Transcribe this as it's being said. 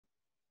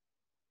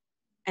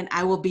and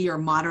I will be your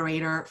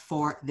moderator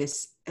for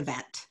this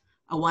event,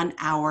 a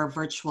 1-hour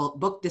virtual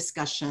book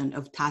discussion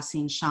of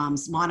Tahseen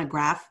Sham's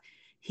monograph,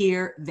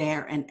 Here,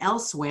 There, and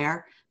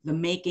Elsewhere, The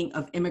Making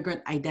of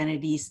Immigrant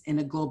Identities in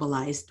a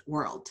Globalized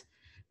World.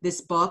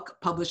 This book,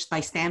 published by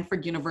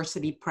Stanford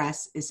University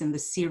Press, is in the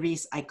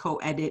series I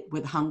co-edit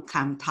with Hung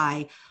Kam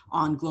Thai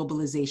on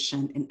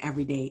globalization in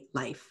everyday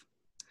life.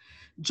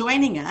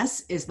 Joining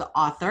us is the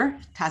author,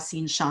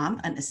 Tahseen Sham,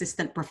 an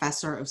assistant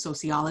professor of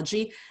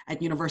sociology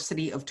at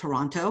University of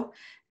Toronto,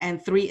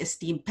 and 3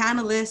 esteemed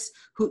panelists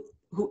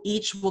who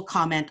each will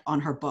comment on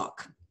her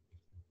book.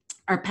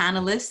 Our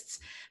panelists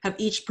have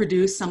each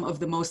produced some of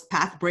the most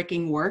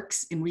path-breaking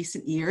works in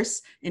recent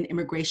years in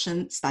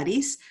immigration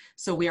studies,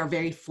 so we are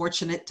very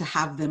fortunate to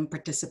have them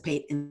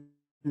participate in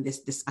this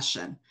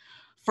discussion.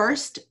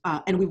 First,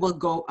 and we will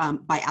go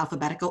by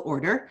alphabetical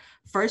order.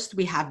 First,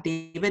 we have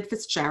David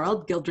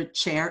FitzGerald, Gildred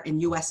Chair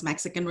in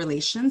U.S.-Mexican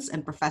Relations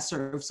and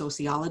Professor of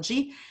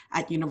Sociology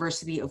at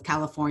University of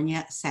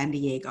California, San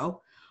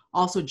Diego.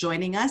 Also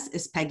joining us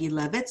is Peggy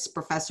Levitt,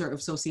 Professor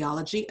of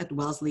Sociology at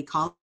Wellesley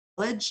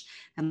College.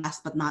 And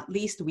last but not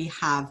least, we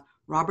have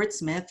Robert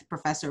Smith,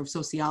 Professor of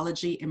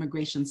Sociology,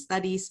 Immigration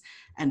Studies,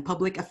 and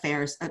Public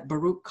Affairs at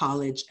Baruch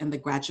College and the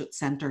Graduate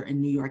Center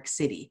in New York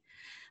City.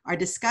 Our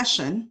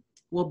discussion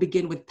will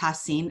begin with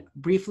Tahseen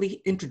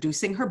briefly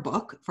introducing her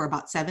book for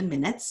about 7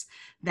 minutes.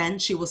 Then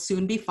she will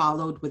soon be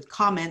followed with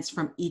comments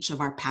from each of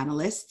our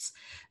panelists.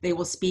 They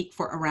will speak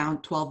for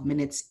around 12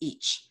 minutes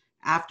each,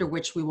 after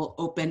which we will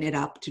open it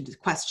up to the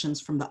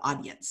questions from the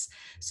audience.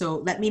 So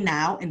let me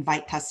now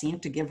invite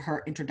Tahseen to give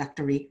her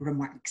introductory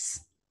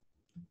remarks.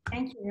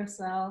 Thank you,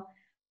 Rhacel.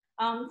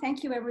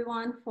 Thank you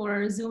everyone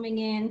for zooming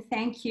in.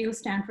 Thank you,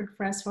 Stanford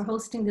Press, for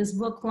hosting this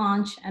book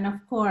launch. And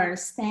of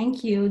course,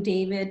 thank you,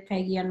 David,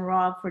 Peggy, and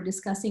Rob for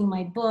discussing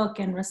my book,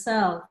 and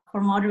Rhacel for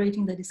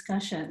moderating the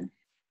discussion.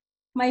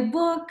 My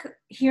book,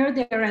 Here,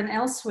 There, and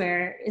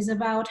Elsewhere, is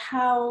about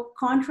how,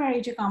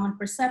 contrary to common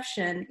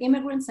perception,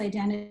 immigrants'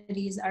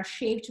 identities are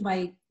shaped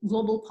by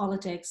global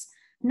politics,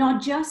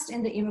 not just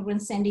in the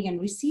immigrant sending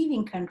and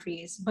receiving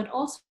countries, but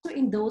also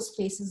in those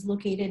places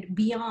located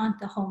beyond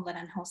the homeland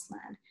and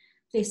hostland,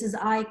 places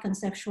I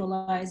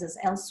conceptualize as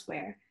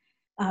elsewhere,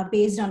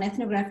 based on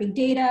ethnographic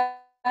data,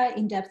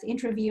 in-depth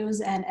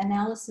interviews, and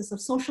analysis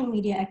of social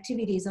media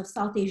activities of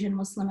South Asian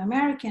Muslim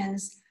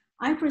Americans.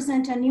 I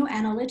present a new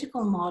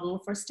analytical model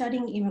for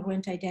studying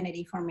immigrant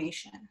identity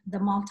formation, the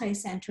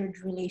multi-centered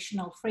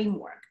relational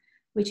framework,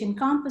 which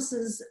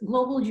encompasses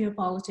global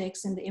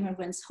geopolitics in the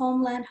immigrant's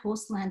homeland,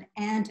 hostland,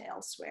 and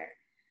elsewhere.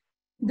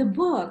 The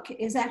book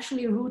is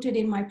actually rooted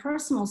in my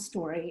personal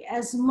story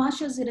as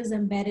much as it is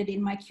embedded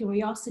in my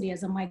curiosity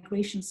as a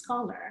migration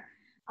scholar.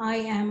 I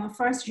am a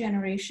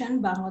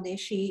first-generation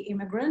Bangladeshi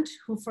immigrant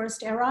who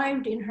first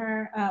arrived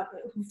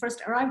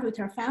with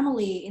her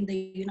family in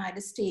the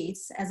United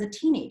States as a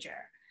teenager.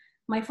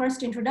 My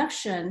first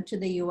introduction to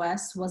the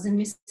US was in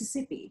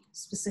Mississippi,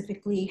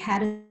 specifically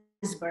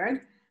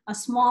Hattiesburg, a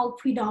small,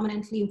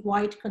 predominantly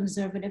white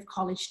conservative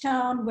college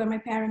town where my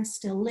parents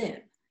still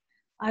live.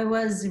 I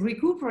was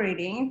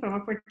recuperating from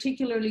a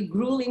particularly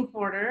grueling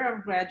quarter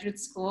of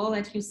graduate school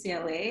at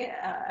UCLA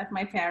at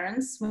my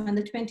parents when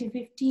the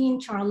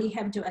 2015 Charlie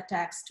Hebdo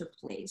attacks took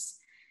place.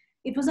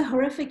 It was a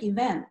horrific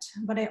event,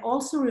 but I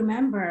also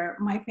remember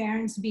my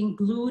parents being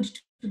glued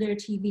to their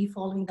TV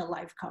following the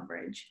live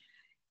coverage.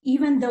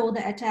 Even though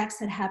the attacks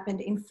had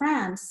happened in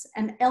France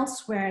and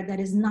elsewhere that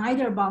is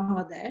neither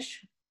Bangladesh,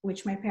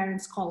 which my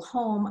parents call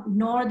home,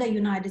 nor the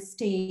United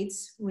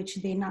States, which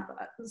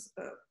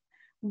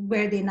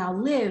where they now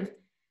live,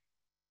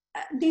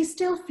 they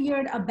still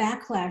feared a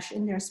backlash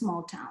in their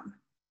small town.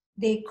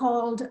 They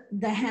called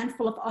the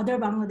handful of other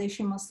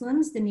Bangladeshi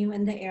Muslims, the new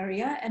in the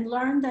area, and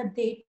learned that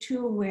they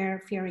too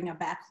were fearing a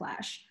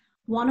backlash.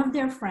 One of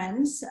their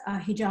friends, a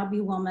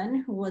hijabi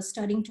woman who was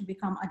studying to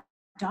become a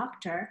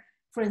doctor,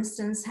 for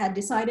instance, had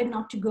decided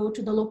not to go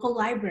to the local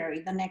library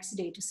the next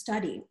day to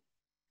study.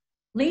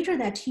 Later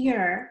that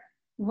year,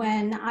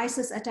 when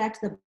ISIS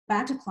attacked the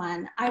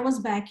Bataclan, I was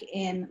back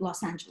in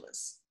Los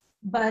Angeles.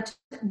 But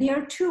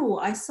there too,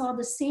 I saw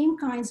the same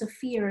kinds of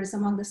fears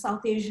among the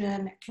South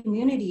Asian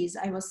communities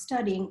I was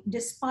studying,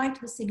 despite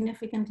the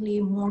significantly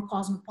more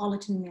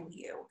cosmopolitan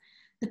milieu.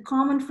 The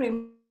common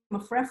frame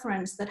of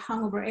reference that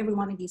hung over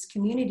everyone in these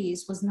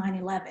communities was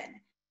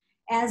 9/11,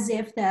 as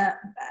if the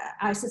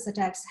ISIS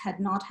attacks had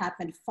not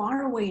happened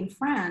far away in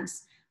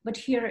France, but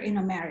here in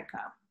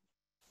America.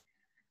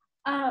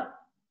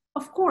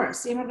 Of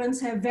course,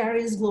 immigrants have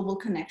various global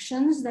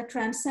connections that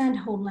transcend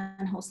homeland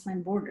and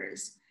hostland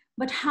borders.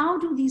 But how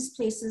do these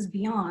places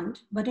beyond,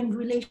 but in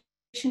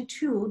relation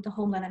to the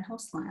homeland and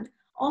hostland,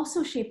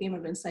 also shape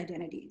immigrants'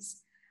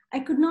 identities? I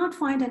could not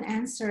find an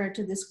answer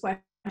to this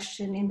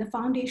question in the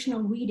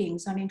foundational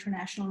readings on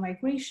international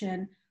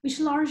migration, which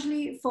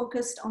largely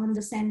focused on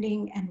the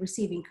sending and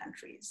receiving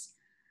countries.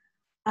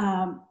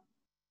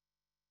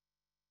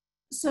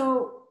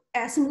 So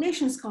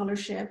assimilation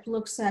scholarship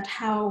looks at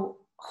how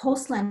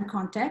hostland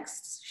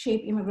contexts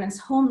shape immigrants'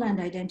 homeland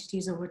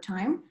identities over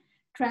time,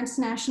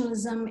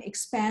 Transnationalism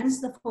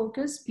expands the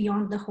focus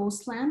beyond the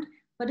hostland,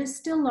 but is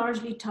still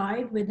largely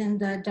tied within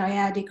the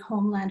dyadic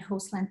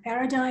homeland-hostland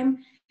paradigm.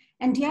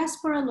 And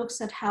diaspora looks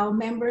at how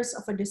members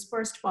of a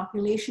dispersed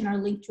population are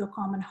linked to a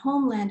common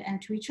homeland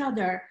and to each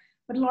other,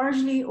 but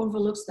largely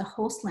overlooks the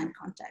hostland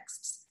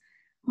contexts.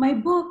 My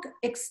book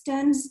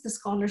extends the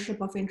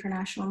scholarship of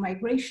international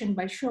migration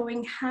by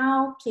showing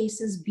how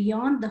places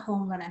beyond the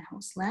homeland and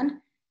hostland,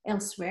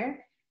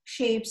 elsewhere,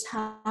 shapes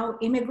how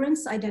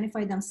immigrants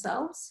identify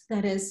themselves,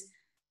 that is,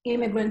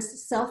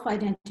 immigrants'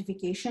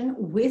 self-identification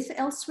with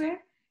elsewhere,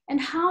 and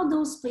how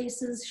those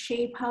places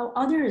shape how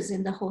others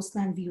in the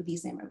hostland view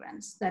these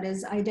immigrants, that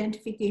is,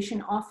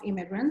 identification of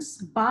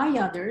immigrants by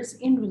others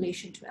in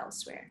relation to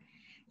elsewhere.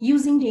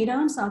 Using data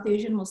on South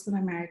Asian Muslim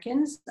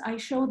Americans, I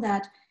show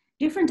that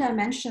different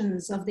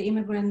dimensions of the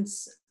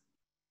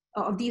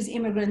these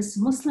immigrants'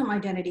 Muslim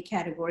identity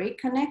category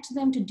connect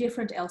them to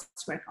different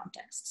elsewhere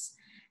contexts.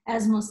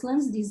 As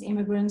Muslims, these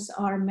immigrants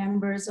are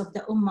members of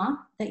the Ummah,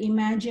 the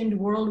imagined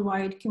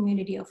worldwide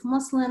community of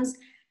Muslims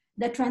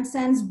that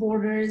transcends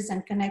borders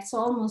and connects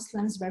all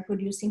Muslims by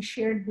producing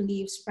shared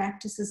beliefs,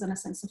 practices, and a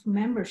sense of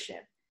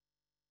membership.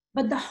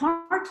 But the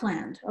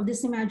heartland of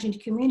this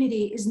imagined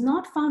community is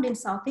not found in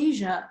South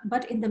Asia,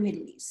 but in the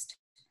Middle East.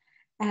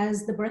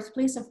 As the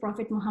birthplace of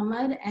Prophet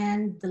Muhammad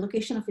and the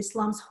location of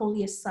Islam's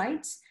holiest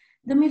sites,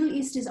 the Middle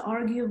East is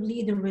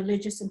arguably the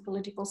religious and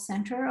political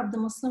center of the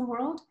Muslim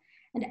world.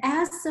 And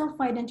as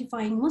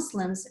self-identifying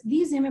Muslims,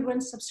 these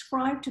immigrants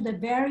subscribe to the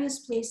various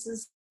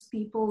places,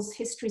 peoples,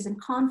 histories, and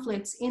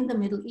conflicts in the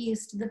Middle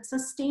East that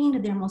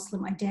sustained their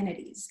Muslim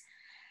identities.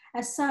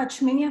 As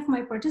such, many of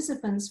my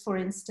participants, for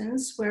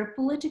instance, were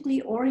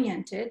politically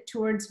oriented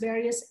towards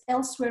various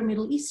elsewhere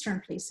Middle Eastern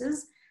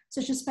places,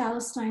 such as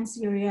Palestine,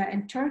 Syria,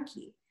 and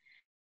Turkey.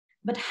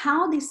 But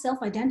how they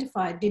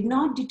self-identified did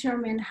not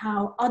determine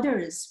how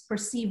others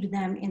perceived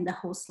them in the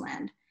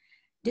hostland.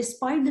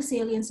 Despite the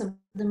salience of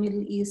the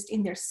Middle East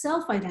in their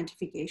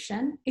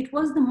self-identification, it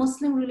was the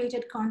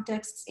Muslim-related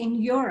contexts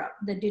in Europe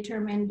that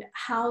determined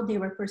how they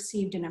were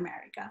perceived in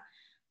America.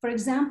 For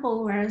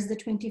example, whereas the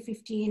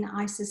 2015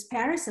 ISIS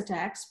Paris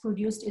attacks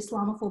produced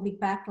Islamophobic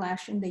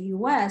backlash in the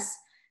US,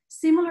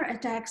 similar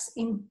attacks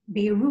in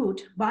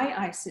Beirut by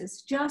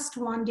ISIS just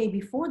one day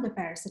before the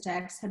Paris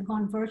attacks had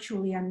gone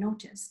virtually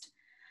unnoticed.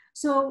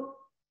 So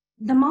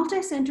the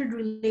multi-centered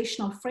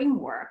relational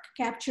framework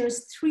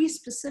captures three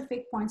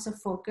specific points of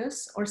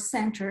focus or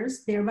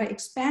centers, thereby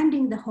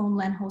expanding the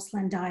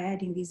homeland-hostland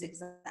dyad in these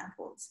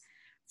examples.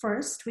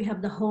 First, we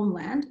have the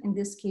homeland, in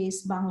this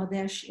case,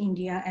 Bangladesh,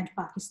 India, and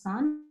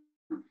Pakistan.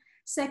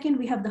 Second,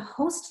 we have the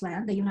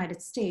hostland, the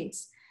United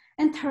States.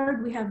 And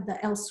third, we have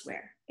the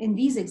elsewhere, in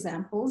these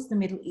examples, the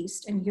Middle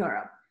East and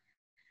Europe.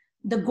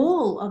 The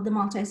goal of the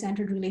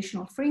multi-centered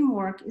relational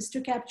framework is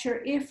to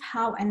capture if,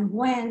 how, and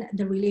when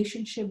the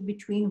relationship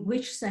between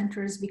which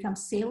centers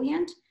becomes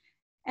salient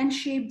and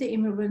shape the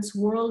immigrants'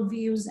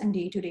 worldviews and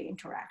day-to-day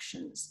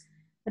interactions.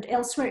 But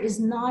elsewhere is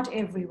not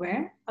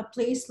everywhere. A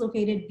place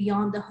located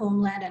beyond the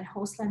homeland and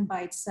hostland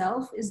by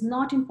itself is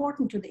not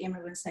important to the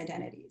immigrants'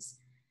 identities.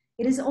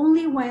 It is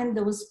only when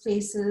those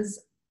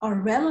places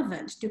are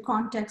relevant to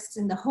contexts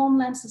in the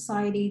homeland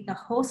society, the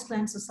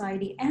hostland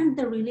society, and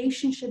the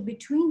relationship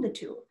between the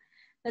two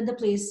that the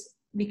place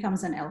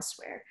becomes an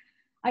elsewhere.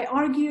 I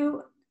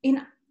argue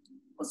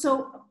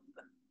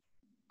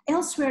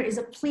elsewhere is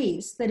a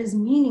place that is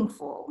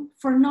meaningful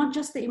for not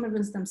just the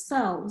immigrants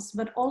themselves,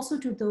 but also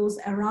to those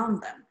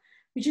around them,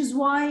 which is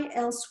why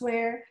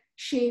elsewhere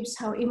shapes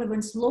how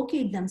immigrants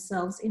locate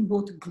themselves in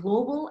both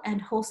global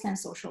and hostland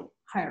social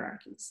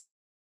hierarchies.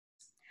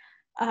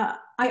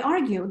 I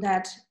argue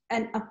that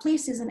a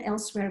place is an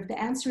elsewhere if the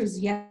answer is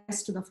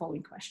yes to the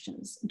following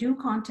questions. Do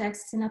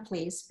contexts in a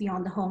place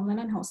beyond the homeland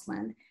and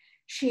hostland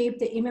shape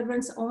the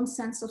immigrant's own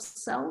sense of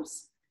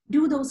selves?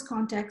 Do those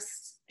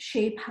contexts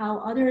shape how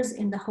others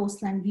in the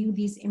hostland view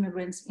these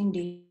immigrants in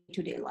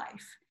day-to-day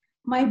life?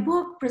 My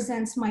book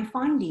presents my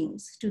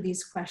findings to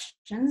these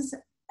questions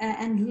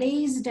and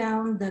lays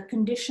down the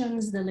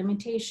conditions, the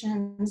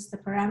limitations, the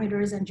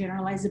parameters, and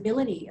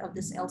generalizability of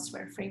this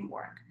elsewhere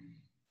framework.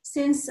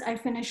 Since I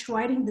finished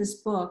writing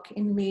this book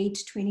in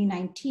late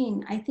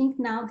 2019, I think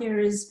now there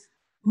is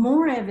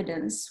more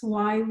evidence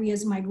why we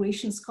as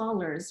migration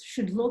scholars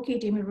should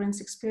locate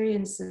immigrants'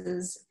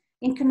 experiences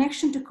in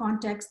connection to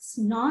contexts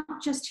not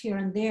just here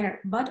and there,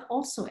 but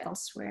also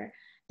elsewhere.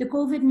 The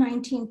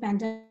COVID-19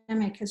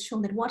 pandemic has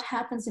shown that what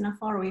happens in a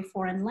faraway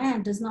foreign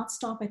land does not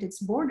stop at its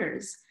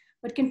borders,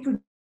 but can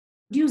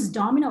produce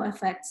domino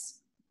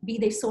effects, be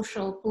they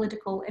social,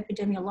 political,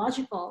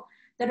 epidemiological,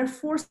 that are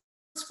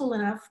forceful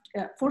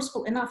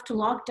enough to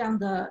lock down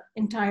the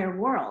entire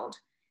world.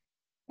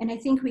 And I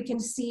think we can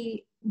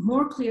see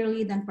more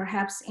clearly than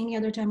perhaps any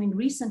other time in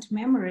recent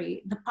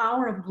memory, the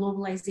power of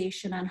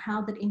globalization and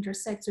how that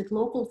intersects with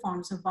local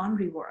forms of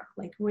boundary work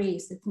like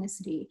race,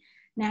 ethnicity,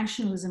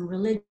 nationalism,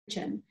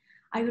 religion.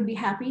 I would be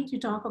happy to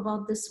talk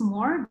about this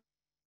more,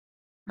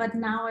 but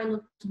now I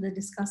look to the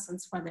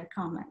discussants for their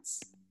comments.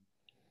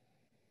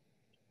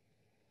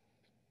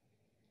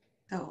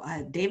 So,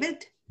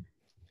 David?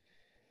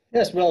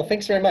 Yes, well,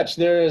 thanks very much.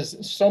 There is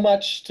so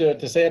much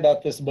to say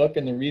about this book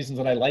and the reasons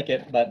that I like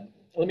it, but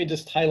let me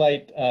just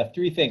highlight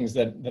three things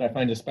that I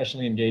find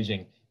especially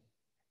engaging.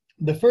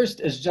 The first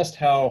is just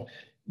how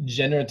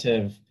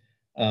generative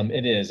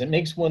it is. It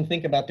makes one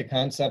think about the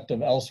concept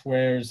of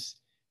elsewheres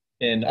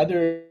in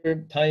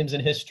other times in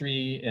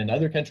history, in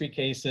other country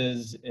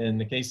cases, in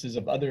the cases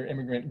of other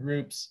immigrant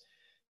groups.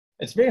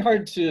 It's very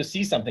hard to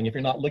see something if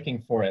you're not looking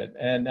for it.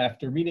 And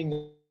after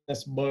reading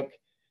this book,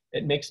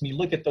 it makes me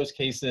look at those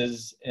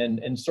cases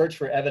and search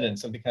for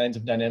evidence of the kinds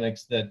of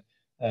dynamics that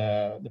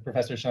the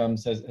Professor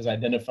Shams has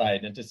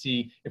identified, and to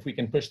see if we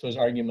can push those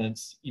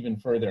arguments even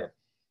further.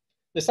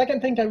 The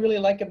second thing I really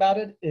like about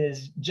it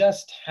is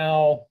just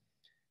how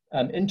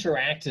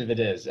interactive it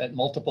is at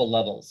multiple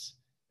levels.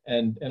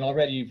 And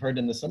already you've heard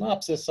in the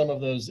synopsis some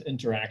of those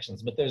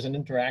interactions, but there's an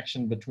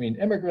interaction between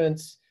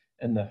immigrants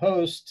and the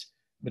host,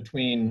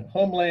 between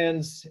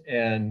homelands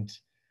and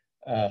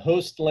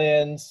host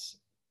lands,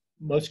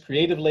 most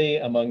creatively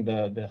among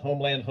the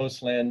homeland,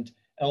 hostland,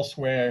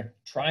 elsewhere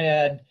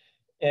triad.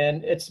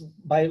 And it's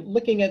by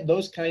looking at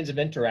those kinds of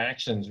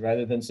interactions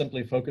rather than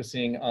simply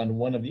focusing on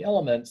one of the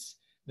elements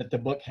that the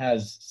book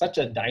has such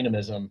a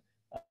dynamism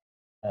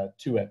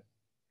to it.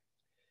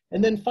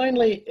 And then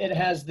finally, it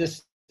has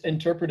this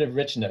interpretive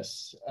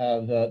richness.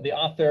 The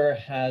author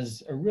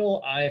has a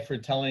real eye for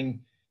telling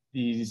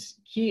these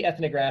key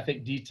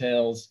ethnographic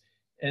details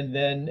and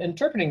then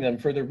interpreting them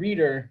for the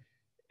reader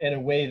in a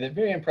way that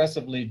very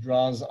impressively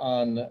draws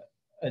on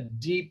a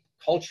deep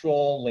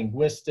cultural,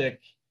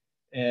 linguistic,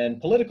 and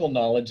political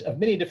knowledge of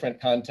many different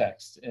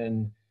contexts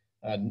in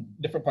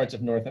different parts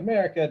of North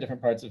America,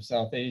 different parts of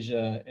South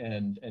Asia,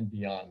 and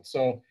beyond.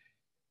 So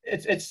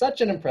it's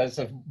such an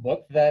impressive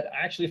book that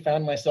I actually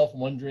found myself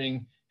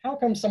wondering, how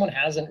come someone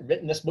hasn't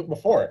written this book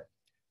before?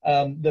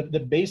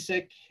 The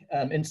basic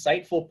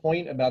insightful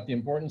point about the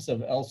importance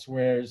of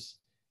elsewheres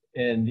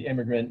in the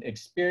immigrant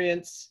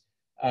experience,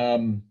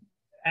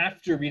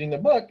 after reading the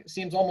book,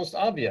 seems almost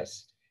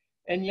obvious.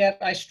 And yet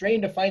I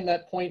strain to find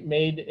that point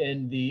made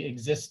in the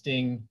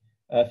existing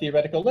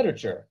theoretical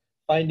literature.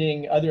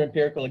 Finding other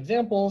empirical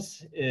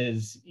examples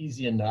is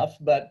easy enough,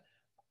 but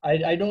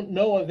I don't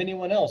know of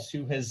anyone else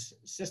who has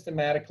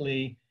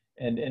systematically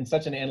and in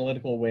such an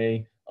analytical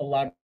way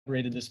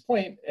elaborated this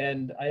point.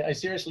 And I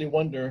seriously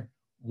wonder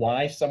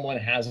why someone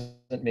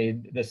hasn't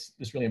made this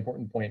really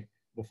important point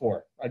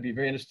before. I'd be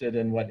very interested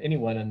in what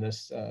anyone in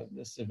this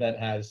event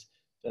has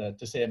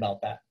to say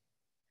about that.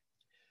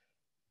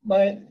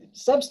 My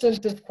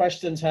substantive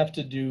questions have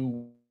to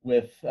do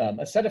with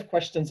a set of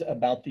questions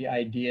about the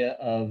idea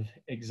of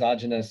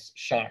exogenous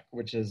shock,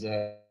 which is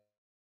a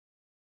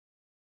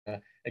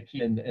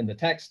key in the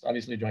text,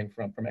 obviously drawing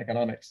from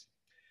economics.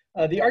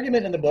 The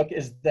argument in the book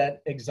is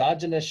that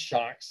exogenous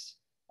shocks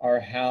are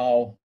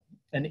how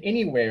an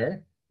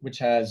anywhere, which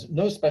has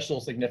no special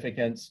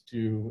significance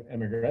to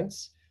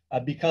immigrants,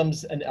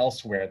 becomes an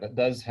elsewhere that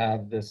does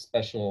have this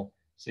special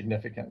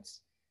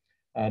significance.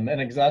 An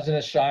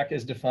exogenous shock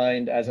is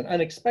defined as an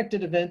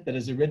unexpected event that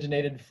has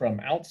originated from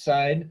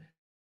outside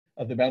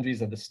of the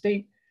boundaries of the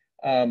state,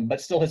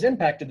 but still has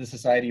impacted the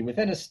society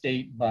within a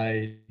state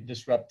by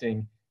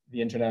disrupting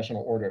the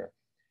international order.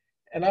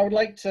 And I would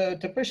like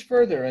to push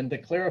further and to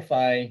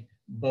clarify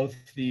both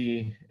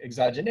the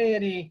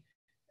exogeneity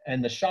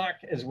and the shock,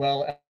 as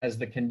well as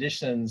the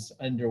conditions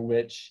under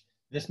which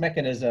this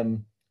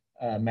mechanism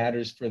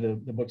matters for the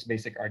book's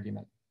basic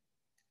argument.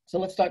 So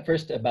let's talk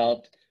first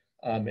about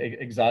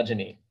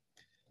exogeny.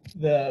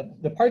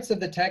 The parts of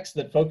the text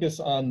that focus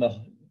on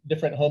the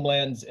different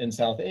homelands in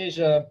South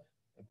Asia,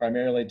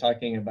 primarily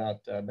talking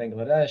about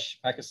Bangladesh,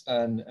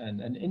 Pakistan,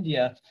 and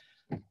India,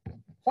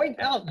 point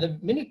out the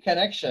many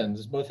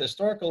connections, both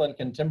historical and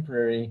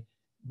contemporary,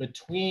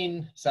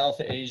 between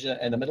South Asia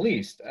and the Middle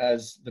East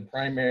as the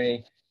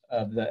primary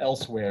of the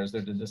elsewheres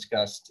that are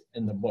discussed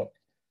in the book.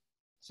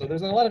 So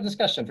there's a lot of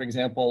discussion, for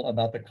example,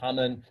 about the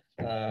common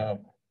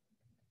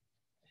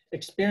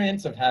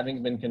experience of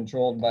having been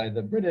controlled by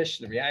the British,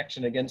 the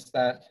reaction against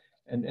that,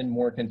 and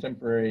more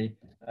contemporary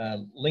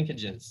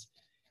linkages.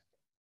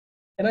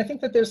 And I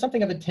think that there's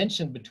something of a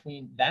tension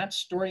between that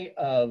story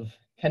of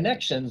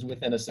connections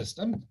within a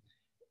system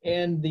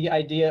and the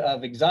idea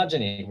of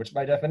exogeny, which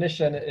by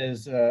definition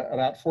is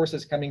about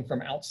forces coming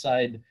from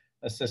outside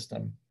a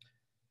system.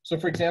 So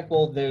for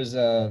example, there's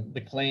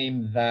the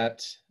claim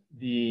that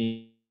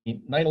the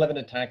 9/11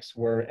 attacks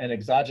were an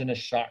exogenous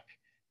shock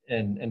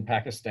in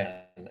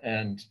Pakistan.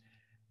 And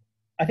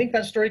I think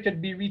that story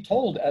could be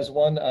retold as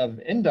one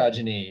of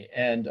endogeny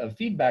and of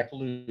feedback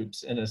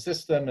loops in a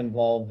system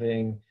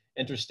involving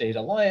interstate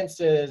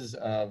alliances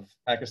of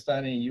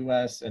Pakistani,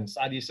 US, and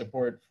Saudi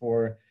support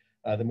for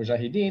the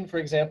Mujahideen, for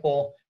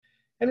example.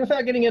 And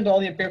without getting into all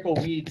the empirical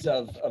weeds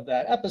of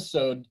that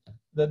episode,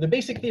 the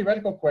basic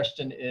theoretical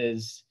question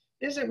is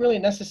it really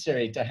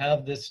necessary to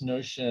have this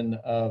notion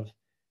of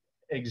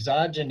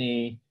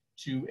exogeny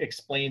to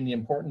explain the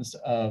importance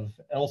of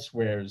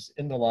elsewheres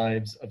in the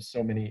lives of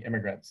so many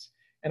immigrants?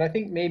 And I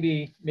think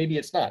maybe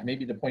it's not.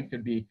 Maybe the point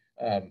could be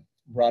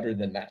broader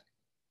than that.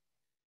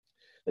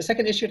 The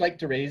second issue I'd like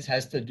to raise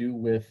has to do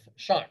with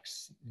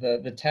shocks.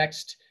 The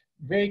text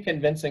very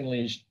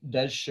convincingly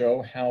does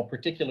show how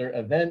particular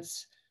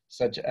events,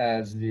 such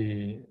as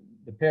the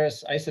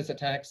Paris ISIS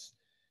attacks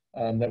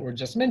that were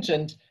just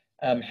mentioned,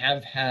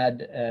 have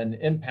had an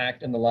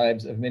impact in the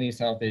lives of many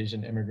South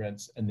Asian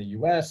immigrants in the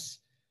US.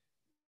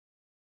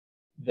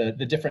 The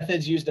different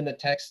methods used in the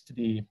text,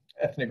 the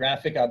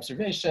ethnographic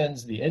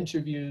observations, the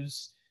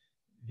interviews,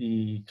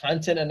 the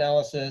content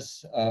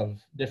analysis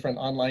of different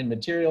online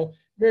material,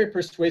 very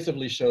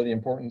persuasively show the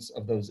importance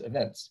of those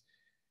events.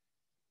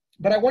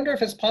 But I wonder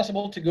if it's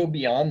possible to go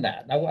beyond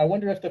that. I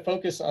wonder if the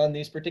focus on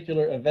these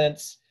particular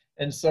events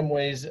in some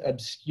ways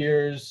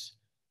obscures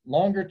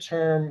longer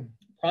term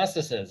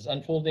processes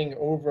unfolding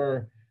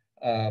over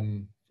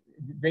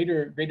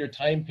greater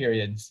time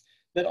periods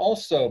that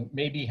also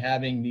may be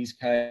having these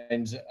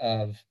kinds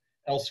of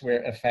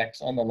elsewhere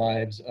effects on the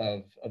lives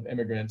of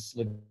immigrants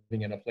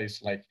living in a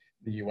place like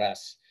the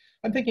US.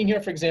 I'm thinking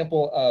here, for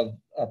example, of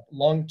a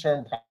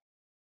long-term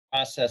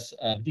process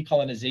of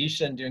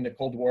decolonization during the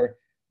Cold War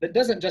that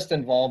doesn't just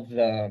involve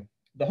the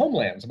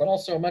homelands, but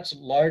also a much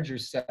larger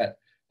set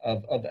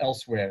of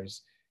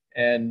elsewheres.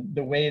 And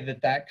the way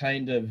that that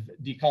kind of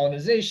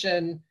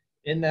decolonization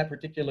in that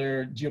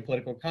particular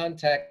geopolitical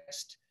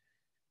context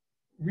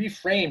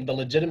reframed the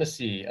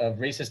legitimacy of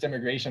racist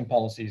immigration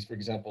policies, for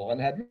example, and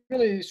had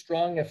really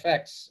strong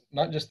effects,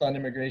 not just on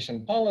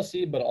immigration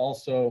policy, but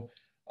also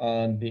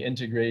on the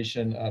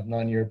integration of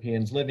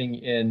non-Europeans living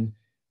in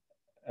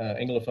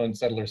Anglophone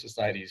settler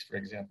societies, for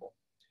example.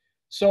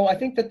 So I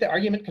think that the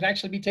argument could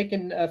actually be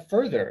taken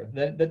further,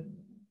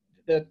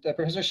 that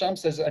Professor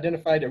Shams has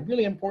identified a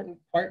really important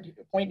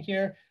point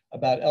here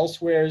about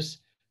elsewheres,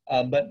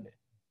 but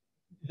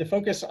the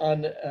focus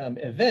on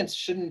events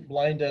shouldn't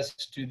blind us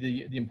to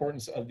the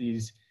importance of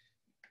these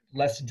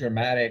less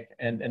dramatic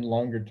and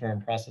longer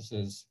term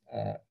processes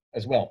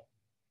as well.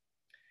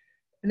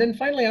 And then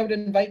finally, I would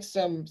invite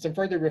some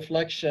further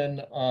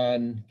reflection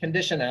on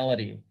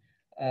conditionality.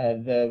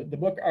 The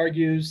book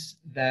argues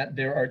that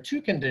there are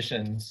two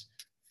conditions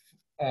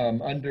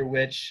under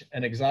which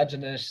an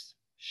exogenous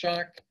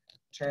shock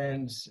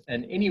turns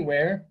an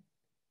anywhere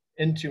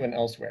into an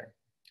elsewhere.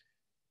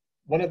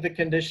 One of the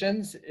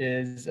conditions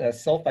is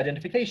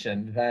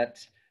self-identification, that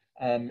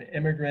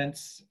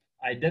immigrants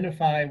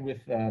identify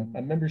with a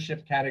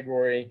membership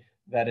category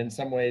that in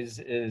some ways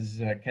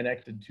is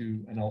connected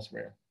to an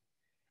elsewhere.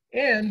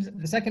 And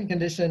the second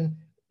condition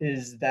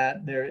is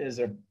that there is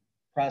a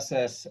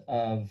process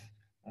of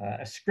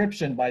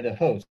ascription by the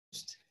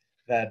host,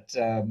 that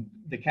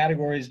the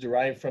categories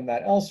derived from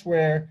that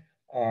elsewhere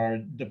are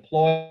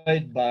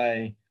deployed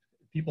by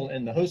people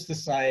in the host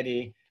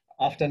society,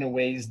 often in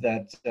ways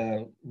that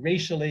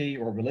racially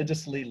or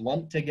religiously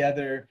lump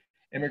together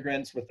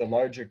immigrants with the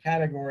larger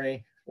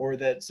category, or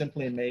that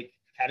simply make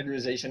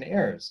categorization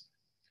errors.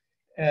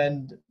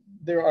 And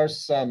there are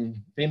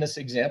some famous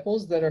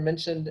examples that are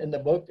mentioned in the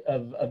book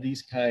of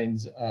these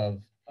kinds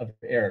of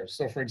errors.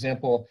 So for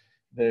example,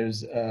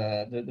 there's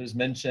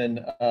mention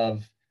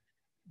of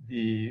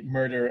the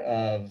murder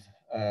of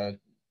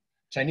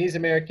Chinese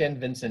American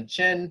Vincent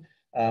Chen,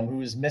 who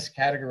was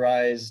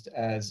miscategorized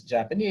as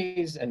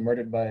Japanese and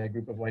murdered by a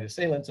group of white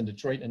assailants in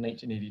Detroit in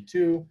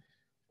 1982,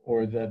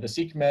 or the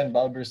Sikh man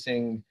Balbir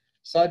Singh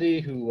Sadi,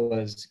 who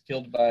was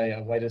killed by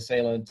a white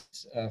assailant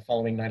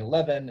following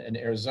 9/11 in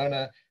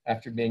Arizona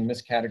after being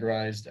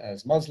miscategorized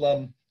as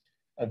Muslim.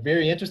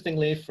 Very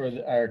interestingly, for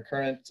our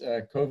current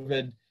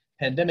COVID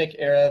pandemic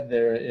era,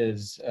 there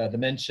is the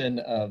mention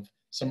of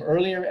some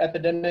earlier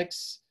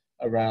epidemics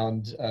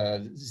around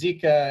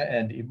Zika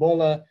and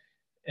Ebola,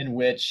 in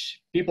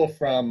which people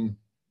from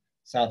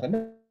South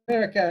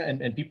America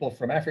and people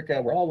from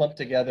Africa were all lumped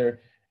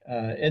together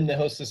in the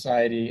host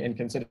society and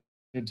considered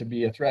to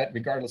be a threat,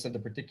 regardless of the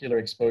particular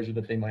exposure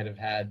that they might have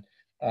had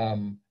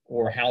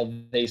or how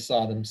they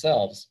saw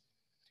themselves.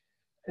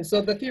 And so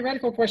the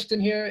theoretical question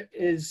here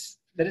is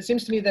that it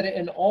seems to me that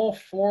in all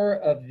four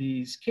of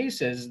these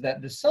cases,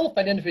 that the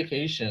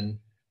self-identification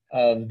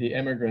of the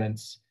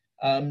immigrants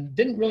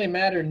didn't really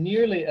matter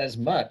nearly as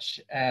much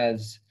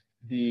as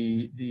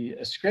the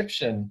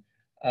ascription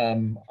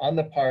on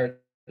the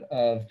part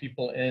of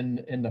people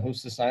in the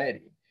host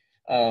society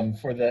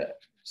for the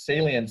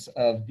salience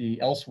of the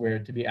elsewhere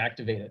to be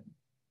activated.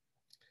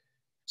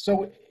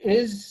 So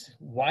is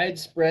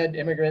widespread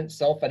immigrant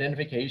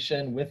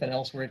self-identification with an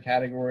elsewhere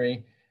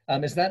category,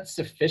 is that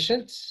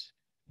sufficient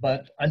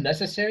but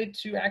unnecessary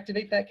to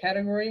activate that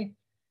category?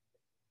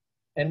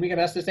 And we can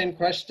ask the same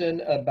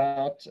question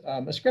about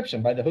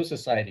ascription by the host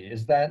society.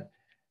 Is that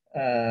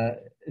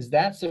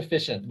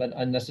sufficient but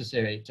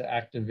unnecessary to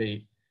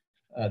activate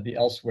the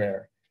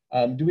elsewhere?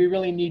 Do we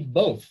really need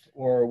both,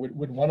 or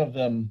would one of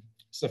them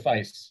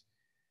suffice?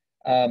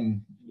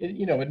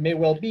 It may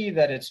well be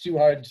that it's too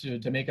hard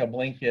to make a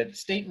blanket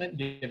statement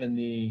given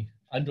the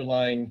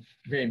underlying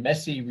very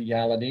messy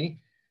reality.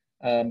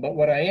 But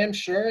what I am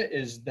sure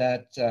is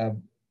that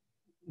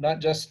not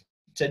just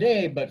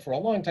today, but for a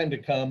long time to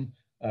come,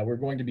 we're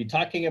going to be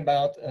talking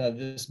about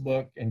this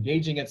book,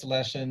 engaging its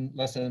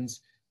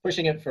lessons,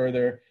 pushing it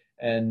further,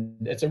 And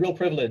it's a real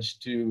privilege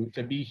to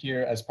be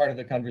here as part of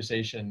the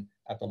conversation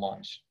at the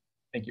launch.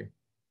 Thank you.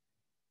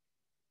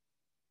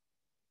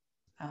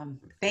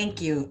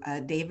 Thank you,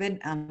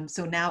 David.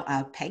 So now,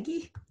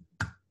 Peggy.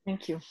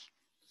 Thank you.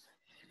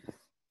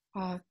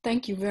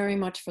 Thank you very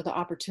much for the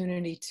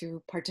opportunity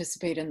to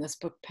participate in this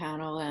book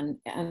panel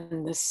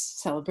and this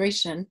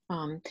celebration.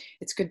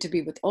 It's good to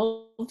be with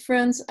old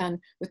friends and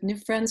with new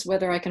friends,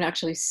 whether I can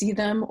actually see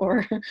them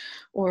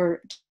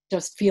or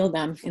just feel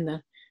them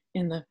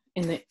in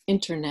the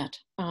internet.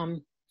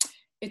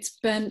 It's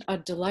been a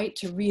delight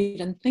to read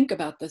and think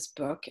about this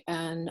book,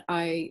 and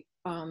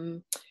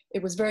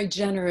it was very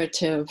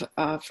generative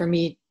for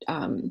me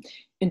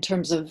in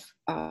terms of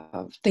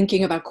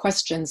thinking about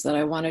questions that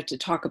I wanted to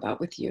talk about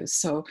with you.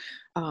 So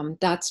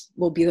that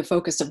will be the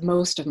focus of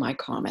most of my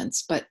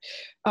comments. But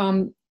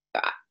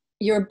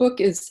your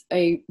book is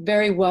a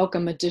very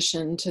welcome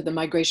addition to the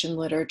migration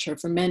literature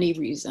for many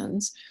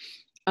reasons,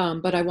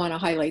 but I want to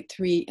highlight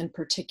three in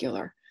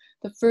particular.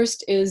 The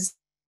first is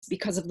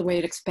because of the way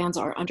it expands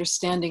our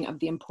understanding of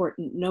the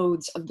important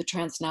nodes of the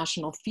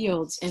transnational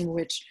fields in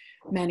which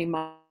many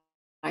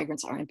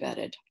migrants are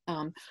embedded.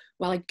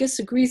 While I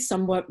disagree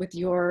somewhat with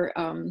your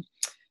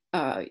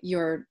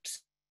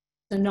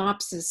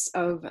synopsis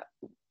of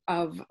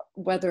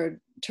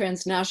whether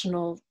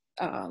transnational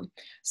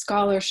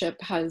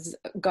scholarship has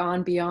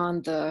gone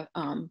beyond the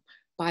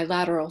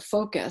bilateral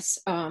focus,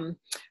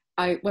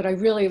 what I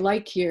really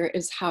like here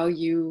is how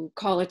you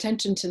call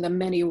attention to the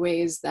many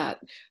ways that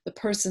the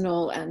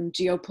personal and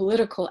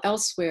geopolitical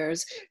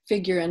elsewheres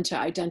figure into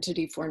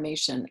identity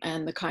formation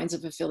and the kinds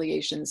of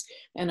affiliations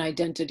and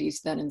identities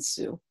that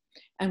ensue.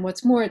 And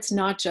what's more, it's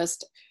not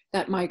just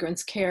that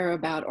migrants care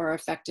about or are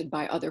affected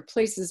by other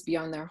places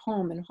beyond their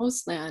home and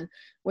hostland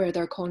where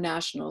their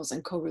co-nationals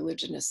and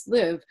co-religionists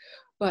live,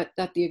 but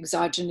that the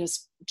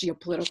exogenous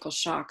geopolitical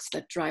shocks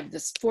that drive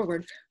this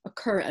forward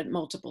occur at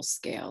multiple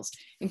scales,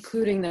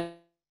 including the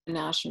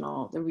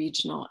national, the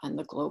regional, and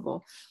the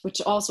global, which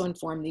also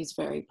inform these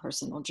very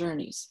personal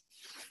journeys.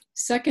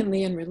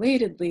 Secondly, and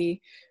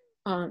relatedly,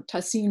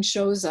 Tahseen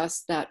shows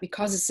us that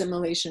because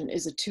assimilation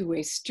is a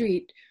two-way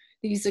street,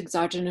 these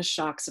exogenous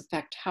shocks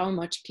affect how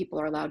much people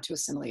are allowed to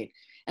assimilate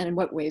and in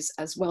what ways,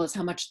 as well as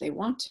how much they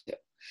want to.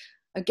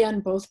 Again,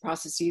 both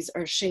processes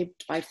are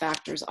shaped by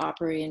factors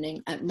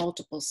operating at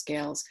multiple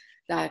scales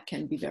that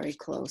can be very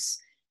close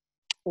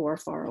or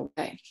far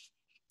away.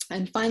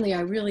 And finally,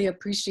 I really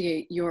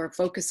appreciate your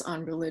focus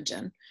on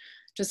religion.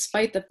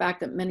 Despite the fact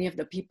that many of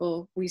the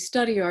people we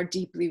study are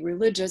deeply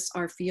religious,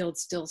 our field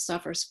still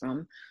suffers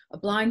from a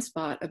blind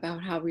spot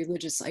about how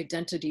religious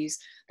identities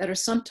that are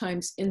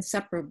sometimes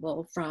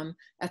inseparable from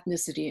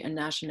ethnicity and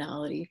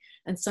nationality,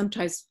 and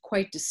sometimes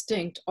quite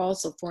distinct,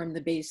 also form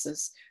the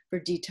basis for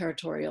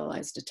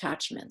deterritorialized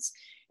attachments.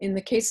 In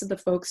the case of the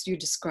folks you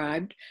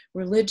described,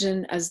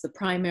 religion as the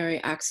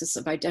primary axis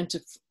of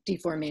identity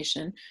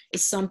formation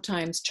is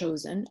sometimes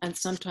chosen and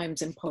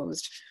sometimes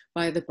imposed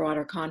by the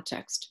broader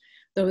context.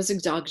 Those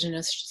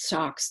exogenous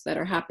shocks that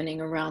are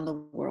happening around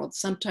the world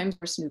sometimes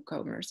force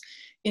newcomers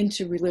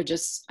into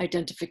religious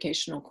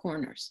identificational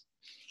corners.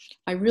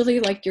 I really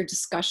like your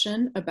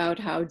discussion about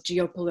how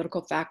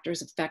geopolitical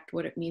factors affect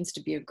what it means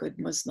to be a good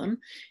Muslim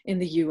in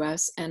the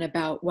US, and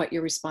about what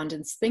your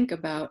respondents think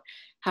about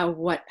how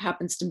what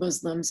happens to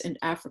Muslims in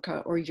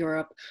Africa or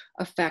Europe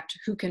affect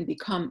who can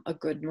become a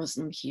good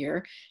Muslim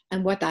here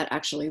and what that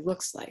actually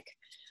looks like.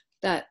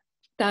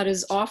 That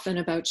is often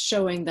about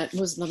showing that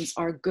Muslims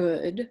are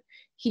good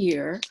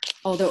here,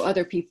 although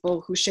other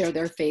people who share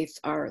their faith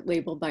are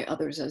labeled by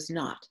others as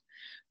not.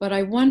 But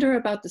I wonder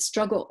about the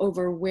struggle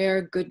over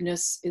where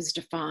goodness is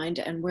defined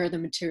and where the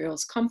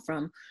materials come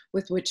from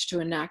with which to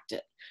enact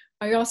it.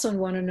 I also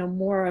want to know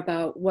more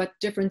about what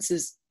difference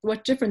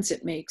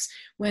it makes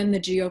when the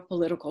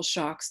geopolitical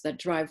shocks that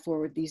drive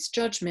forward these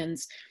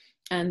judgments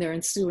and their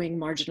ensuing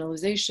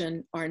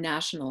marginalization are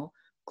national,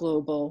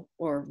 global,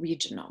 or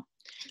regional.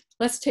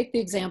 Let's take the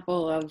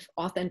example of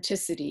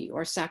authenticity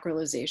or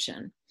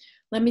sacralization.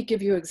 Let me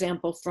give you an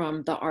example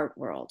from the art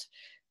world.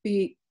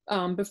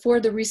 Before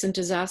the recent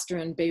disaster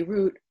in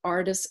Beirut,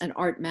 artists and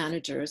art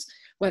managers,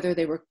 whether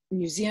they were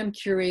museum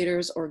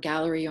curators or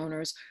gallery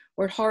owners,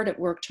 were hard at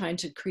work trying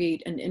to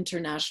create an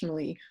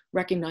internationally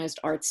recognized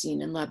art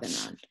scene in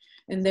Lebanon.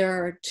 And there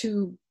are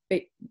two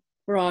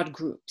broad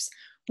groups.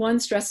 One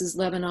stresses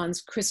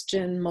Lebanon's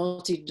Christian,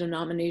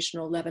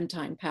 multi-denominational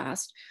Levantine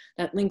past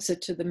that links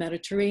it to the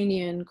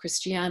Mediterranean,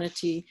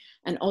 Christianity,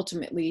 and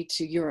ultimately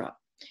to Europe.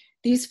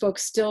 These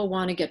folks still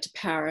want to get to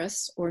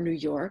Paris or New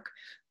York,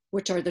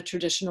 which are the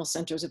traditional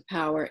centers of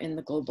power in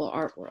the global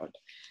art world.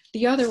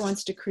 The other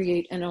wants to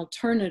create an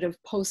alternative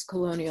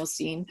post-colonial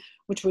scene,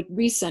 which would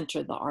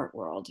recenter the art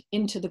world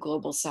into the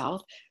global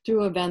South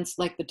through events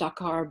like the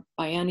Dakar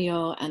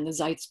Biennial and the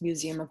Zeitz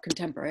Museum of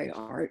Contemporary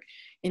Art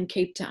in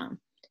Cape Town.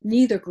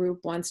 Neither group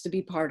wants to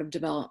be part of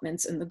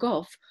developments in the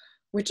Gulf,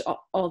 which,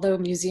 although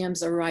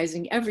museums are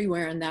rising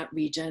everywhere in that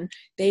region,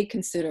 they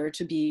consider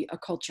to be a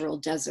cultural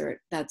desert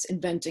that's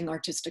inventing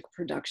artistic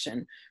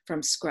production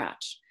from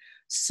scratch.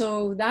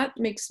 So that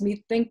makes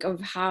me think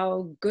of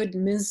how good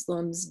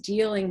Muslims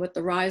dealing with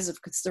the rise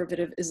of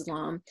conservative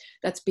Islam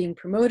that's being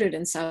promoted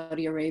in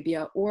Saudi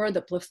Arabia, or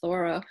the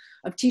plethora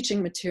of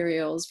teaching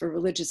materials for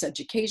religious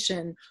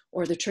education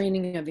or the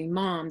training of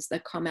imams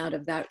that come out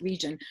of that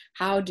region.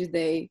 How do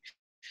they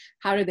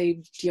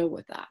deal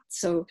with that?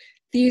 So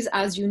these,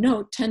 as you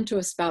note, tend to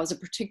espouse a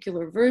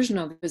particular version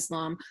of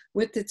Islam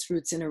with its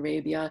roots in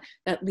Arabia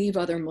that leave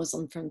other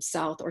Muslims from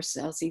South or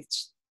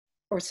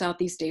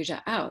Southeast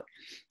Asia out.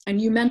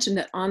 And you mentioned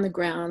that on the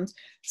ground,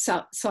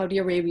 Saudi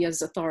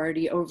Arabia's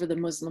authority over the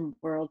Muslim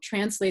world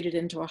translated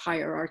into a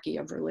hierarchy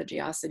of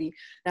religiosity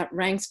that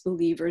ranks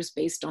believers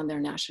based on their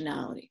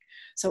nationality.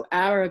 So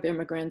Arab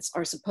immigrants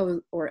are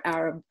supposed, or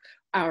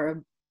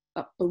Arab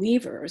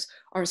believers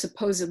are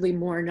supposedly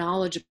more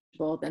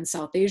knowledgeable than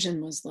South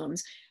Asian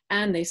Muslims,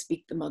 and they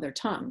speak the mother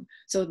tongue.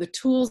 So the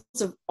tools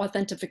of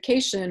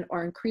authentication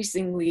are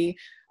increasingly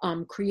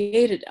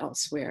created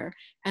elsewhere.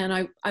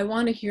 And I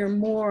want to hear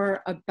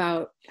more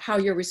about how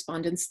your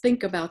respondents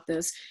think about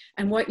this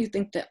and what you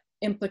think the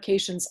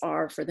implications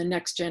are for the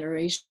next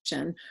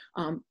generation,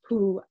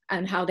 who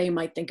and how they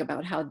might think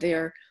about how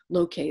they're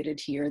located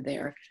here,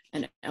 there,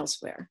 and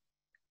elsewhere.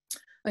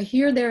 A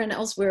here, there, and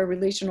elsewhere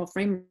relational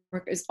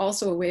framework is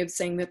also a way of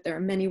saying that there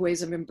are many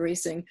ways of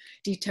embracing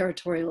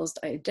deterritorialized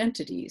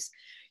identities.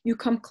 You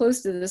come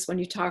close to this when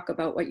you talk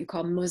about what you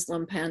call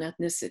Muslim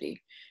pan-ethnicity.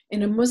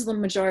 In a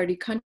Muslim majority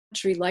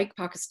country like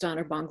Pakistan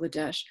or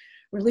Bangladesh,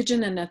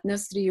 religion and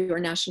ethnicity or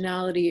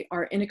nationality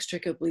are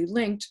inextricably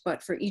linked,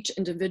 but for each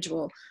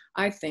individual,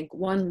 I think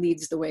one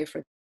leads the way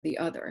for the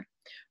other.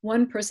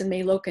 One person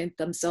may locate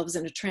themselves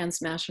in a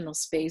transnational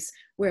space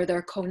where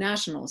their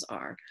co-nationals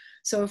are.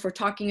 So if we're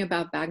talking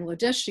about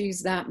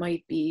Bangladeshis, that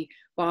might be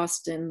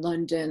Boston,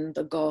 London,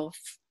 the Gulf,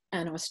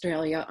 and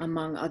Australia,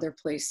 among other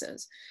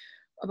places.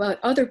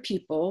 But other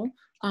people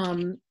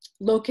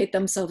locate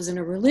themselves in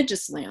a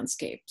religious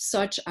landscape,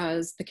 such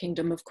as the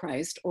Kingdom of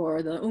Christ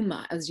or the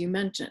Ummah, as you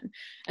mentioned.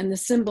 And the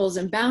symbols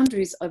and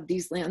boundaries of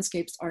these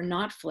landscapes are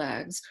not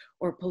flags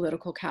or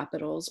political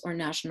capitals or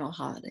national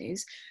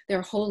holidays.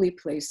 They're holy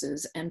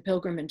places and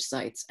pilgrimage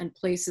sites and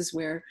places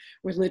where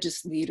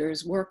religious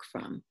leaders work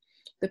from.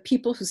 The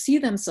people who see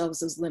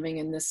themselves as living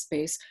in this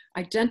space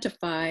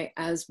identify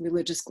as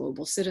religious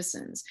global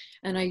citizens.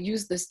 And I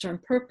use this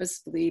term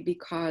purposefully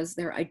because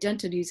their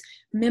identities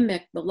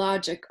mimic the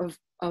logic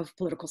of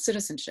political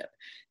citizenship.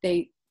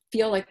 They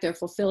feel like they're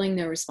fulfilling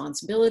their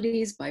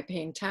responsibilities by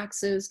paying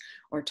taxes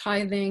or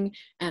tithing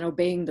and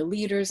obeying the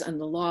leaders and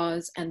the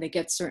laws, and they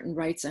get certain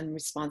rights and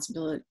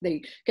responsibility.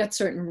 They get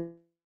certain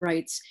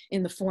rights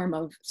in the form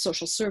of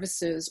social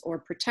services or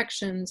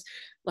protections,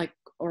 like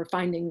or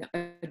finding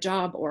a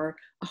job or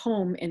a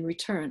home in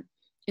return.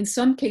 In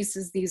some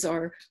cases, these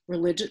are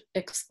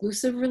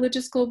exclusive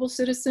religious global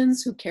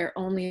citizens who care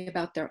only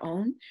about their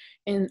own.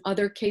 In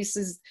other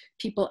cases,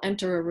 people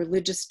enter a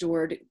religious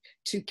door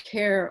to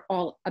care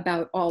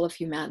about all of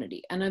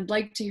humanity. And I'd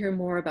like to hear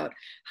more about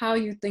how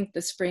you think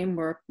this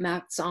framework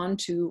maps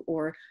onto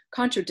or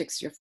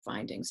contradicts your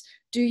findings.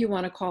 Do you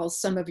want to call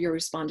some of your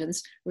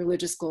respondents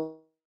religious global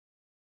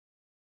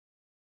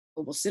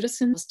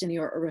citizens,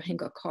 Palestinian or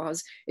Rohingya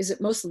cause? Is it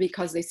mostly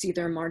because they see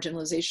their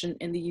marginalization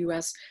in the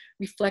US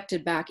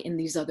reflected back in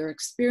these other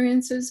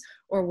experiences?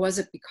 Or was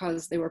it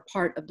because they were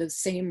part of the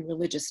same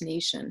religious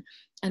nation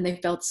and they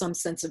felt some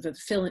sense of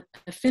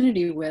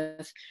affinity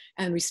with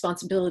and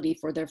responsibility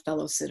for their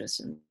fellow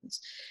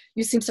citizens?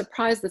 You seem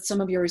surprised that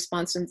some of your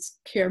respondents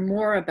care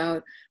more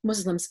about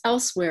Muslims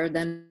elsewhere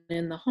than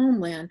in the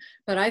homeland,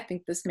 but I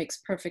think this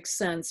makes perfect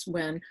sense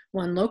when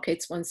one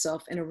locates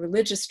oneself in a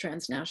religious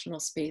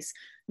transnational space,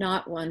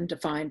 not one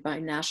defined by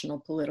national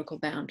political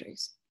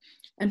boundaries.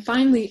 And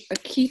finally, a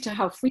key to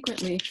how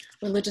frequently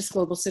religious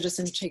global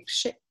citizenship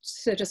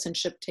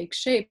takes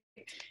shape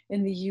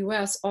in the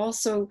US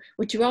also,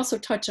 which you also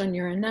touch on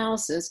your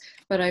analysis,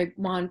 but I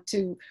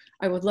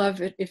would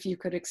love it if you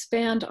could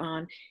expand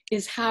on,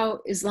 is how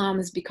Islam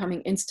is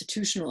becoming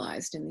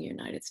institutionalized in the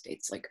United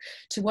States. Like,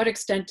 to what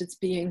extent it's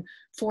being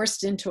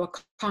forced into a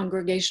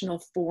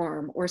congregational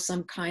form or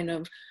some kind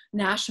of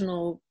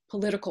national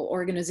political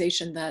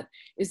organization that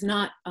is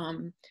not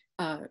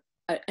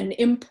an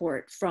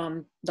import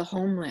from the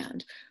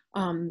homeland,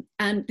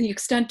 and the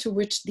extent to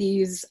which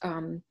these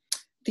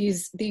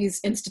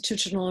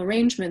institutional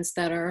arrangements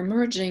that are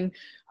emerging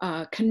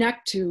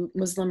connect to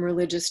Muslim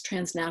religious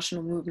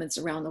transnational movements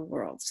around the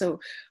world. So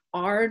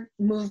are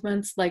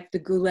movements like the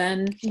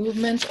Gulen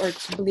movement or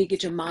Tablighi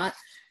Jamaat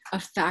a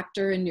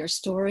factor in your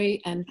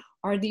story? And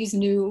are these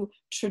new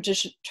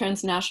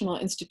transnational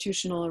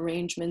institutional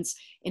arrangements,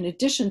 in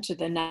addition to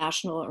the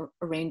national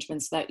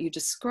arrangements that you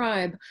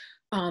describe,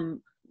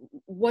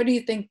 what do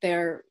you think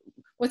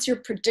what's your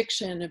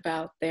prediction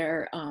about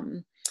their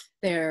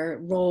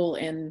role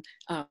in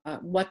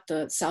what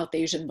the South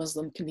Asian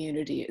Muslim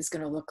community is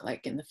going to look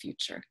like in the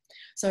future?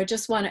 So I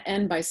just want to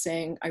end by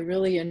saying I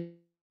really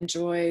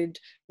enjoyed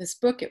this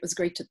book. It was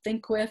great to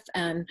think with,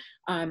 and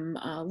I'm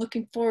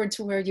looking forward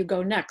to where you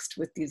go next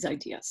with these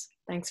ideas.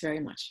 Thanks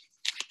very much.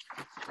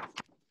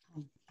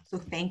 So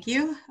thank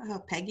you,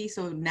 Peggy.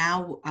 So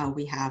now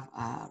we have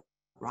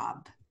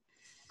Rob.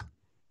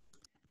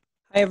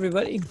 Hi,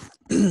 everybody.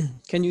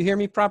 Can you hear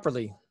me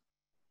properly?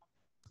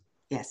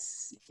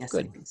 Yes, yes.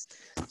 Good.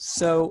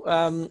 So,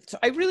 so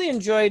I really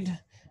enjoyed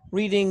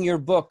reading your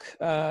book,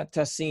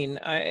 Tahseen.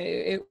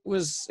 It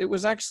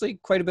was actually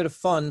quite a bit of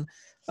fun.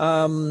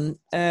 The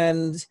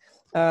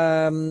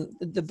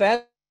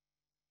bad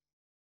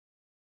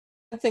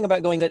thing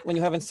about going that when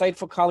you have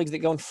insightful colleagues that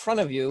go in front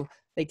of you,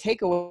 they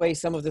take away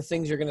some of the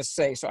things you're going to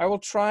say. So I will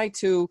try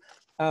to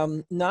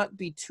not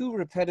be too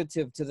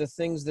repetitive to the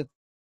things that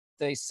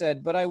they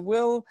said, but I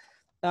will,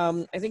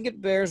 I think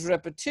it bears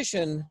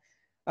repetition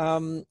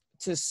to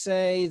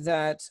say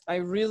that I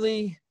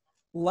really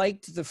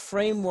liked the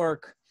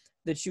framework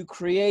that you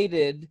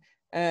created,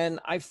 and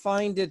I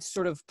find it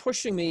sort of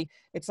pushing me.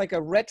 It's like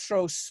a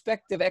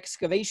retrospective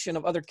excavation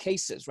of other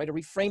cases, right? A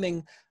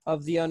reframing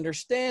of the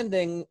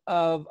understanding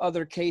of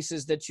other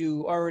cases that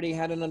you already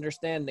had an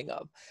understanding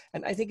of.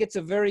 And I think it's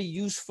a very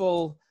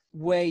useful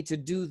way to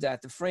do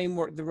that, the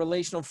framework, the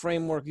relational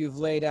framework you've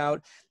laid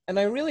out. And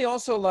I really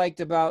also liked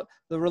about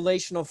the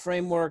relational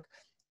framework,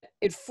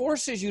 it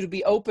forces you to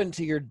be open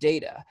to your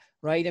data,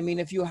 right? I mean,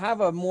 if you have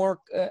a more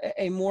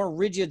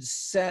rigid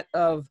set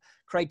of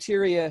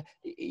criteria,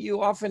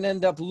 you often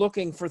end up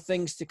looking for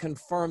things to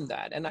confirm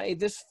that. And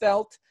this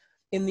felt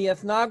in the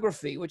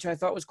ethnography, which I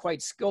thought was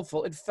quite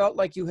skillful, it felt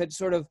like you had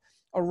sort of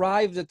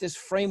arrived at this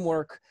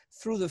framework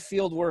through the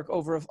field work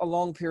over a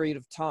long period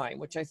of time,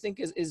 which I think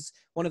is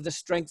one of the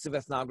strengths of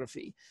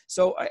ethnography.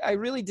 So I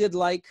really did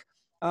like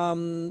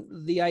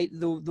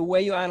the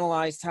way you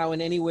analyzed how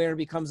an anywhere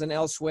becomes an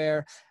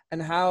elsewhere, and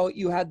how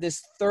you had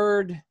this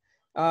third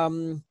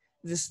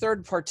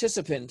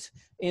participant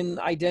in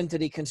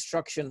identity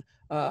construction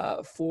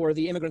for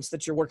the immigrants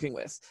that you're working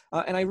with.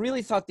 And I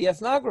really thought the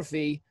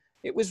ethnography,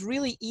 it was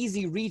really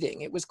easy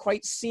reading. It was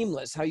quite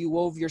seamless, how you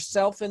wove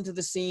yourself into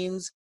the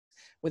scenes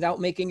without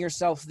making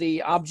yourself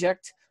the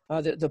object,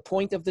 the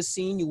point of the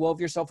scene. You wove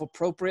yourself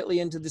appropriately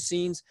into the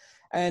scenes,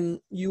 and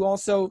you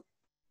also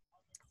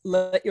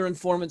let your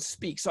informants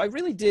speak. So I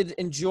really did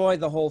enjoy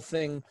the whole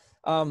thing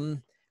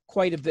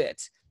quite a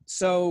bit.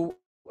 So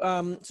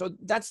so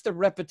that's the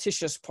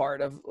repetitious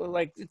part of,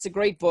 like, it's a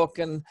great book,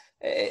 and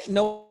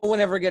no one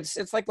ever gets,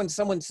 it's like when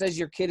someone says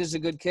your kid is a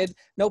good kid,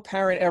 no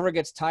parent ever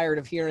gets tired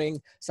of hearing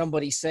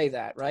somebody say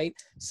that, right?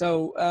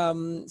 So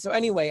so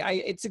anyway,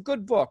 it's a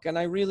good book, and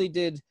I really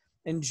did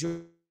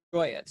enjoy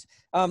it.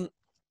 I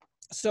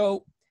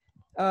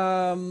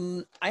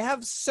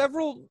have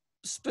several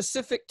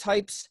specific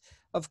types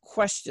of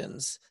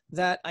questions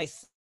that I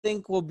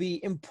think will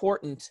be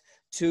important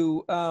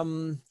to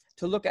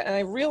look at. And I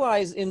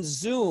realize in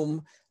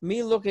Zoom,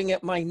 me looking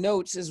at my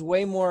notes is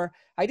way more,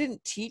 I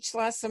didn't teach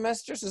last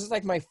semester, so this is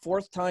like my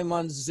 4th time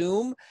on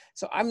Zoom.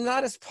 So I'm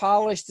not as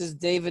polished as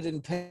David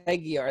and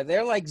Peggy are.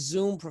 They're like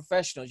Zoom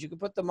professionals. You could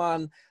put them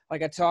on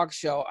like a talk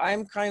show.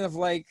 I'm kind of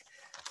like,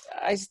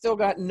 I still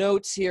got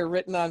notes here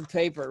written on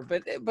paper,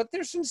 but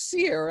they're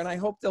sincere, and I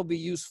hope they'll be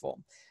useful.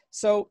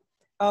 So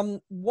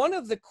one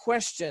of the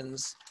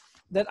questions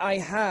that I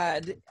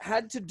had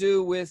to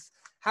do with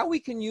how we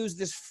can use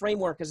this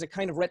framework as a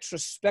kind of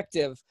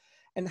retrospective,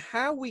 and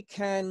how we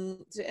can,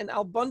 and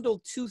I'll bundle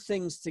 2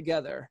 things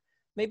together.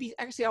 Maybe,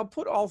 actually, I'll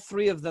put all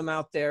 3 of them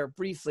out there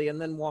briefly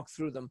and then walk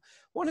through them.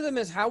 One of them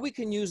is how we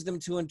can use them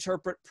to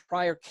interpret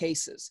prior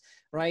cases,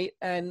 right?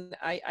 And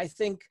I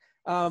think,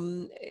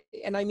 and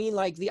I mean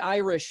like the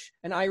Irish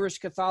and Irish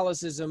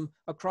Catholicism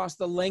across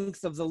the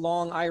length of the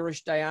long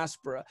Irish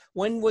diaspora.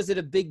 When was it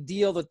a big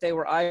deal that they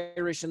were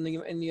Irish in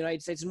the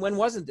United States, and when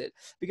wasn't it?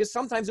 Because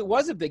sometimes it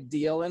was a big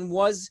deal and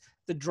was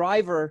the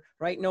driver,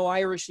 right? No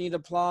Irish need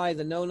apply,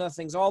 the know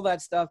nothings, all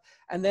that stuff.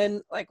 And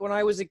then, like, when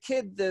I was a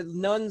kid, the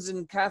nuns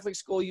in Catholic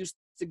school used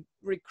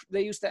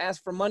to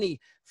ask for money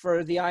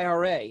for the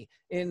IRA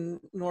in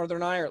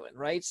Northern Ireland,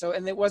 right? So,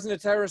 and it wasn't a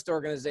terrorist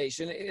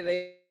organization.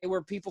 They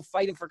were people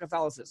fighting for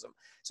Catholicism.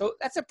 So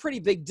that's a pretty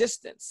big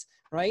distance,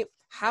 right?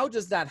 How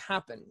does that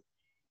happen?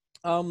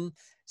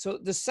 So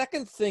the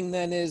second thing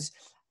then is,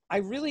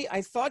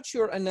 I thought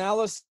your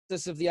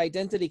analysis of the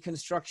identity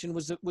construction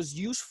was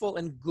useful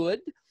and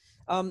good.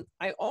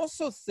 I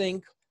also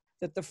think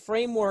that the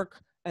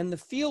framework and the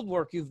field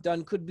work you've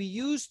done could be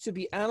used to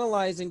be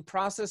analyzing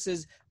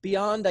processes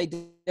beyond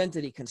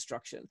identity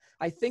construction.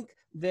 I think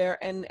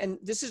and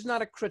this is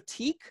not a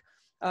critique.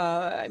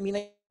 I mean,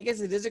 I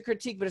guess it is a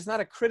critique, but it's not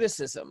a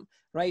criticism,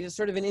 right? It's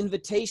sort of an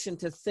invitation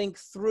to think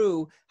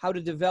through how to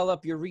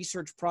develop your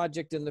research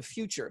project in the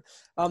future.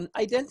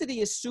 Identity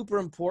is super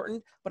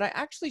important, but I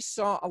actually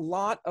saw a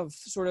lot of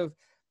sort of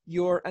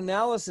your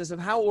analysis of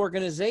how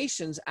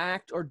organizations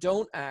act or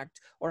don't act,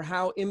 or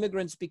how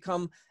immigrants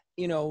become,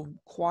 you know,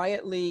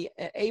 quietly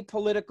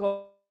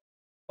apolitical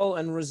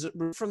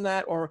and from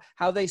that, or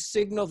how they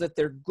signal that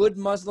they're good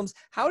Muslims.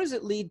 How does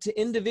it lead to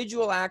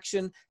individual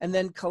action and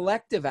then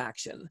collective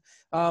action?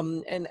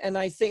 And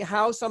I think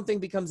how something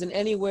becomes an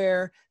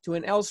anywhere to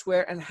an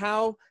elsewhere, and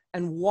how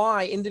and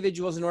why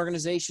individuals and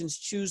organizations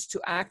choose to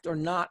act or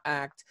not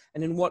act,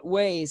 and in what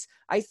ways.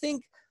 I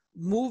think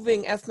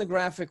moving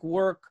ethnographic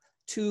work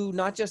to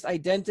not just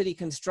identity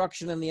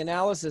construction and the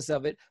analysis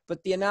of it,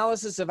 but the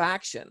analysis of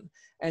action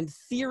and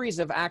theories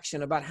of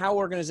action about how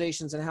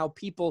organizations and how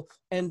people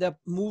end up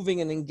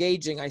moving and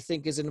engaging, I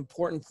think is an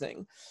important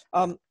thing.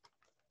 And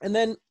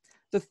then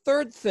the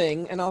third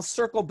thing, and I'll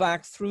circle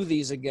back through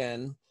these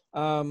again,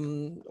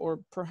 or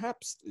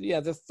perhaps, yeah,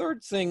 the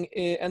third thing,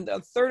 and the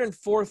third and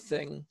fourth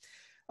thing,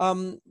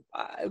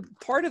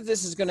 part of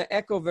this is going to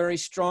echo very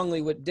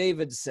strongly what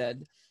David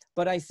said,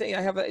 but I think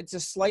it's a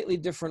slightly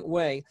different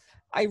way.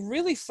 I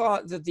really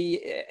thought that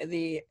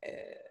the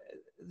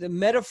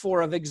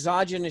metaphor of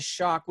exogenous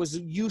shock was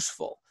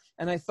useful,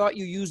 and I thought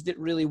you used it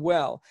really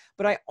well.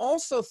 But I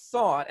also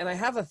thought, and I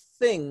have a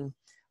thing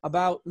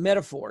about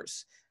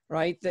metaphors,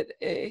 right, that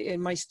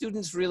and my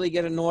students really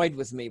get annoyed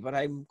with me, but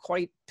I'm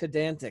quite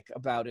pedantic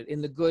about it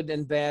in the good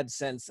and bad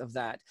sense of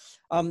that.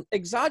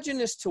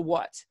 Exogenous to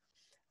what?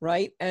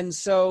 Right? And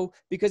so,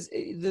 because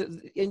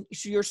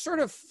you're sort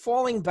of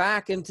falling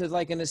back into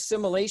like an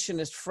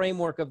assimilationist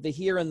framework of the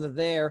here and the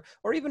there,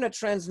 or even a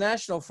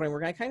transnational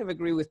framework. I kind of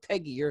agree with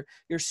Peggy. You're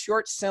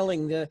short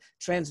selling the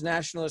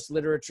transnationalist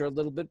literature a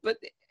little bit, but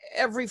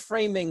every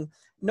framing,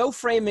 no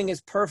framing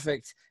is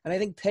perfect. And I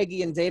think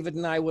Peggy and David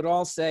and I would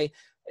all say,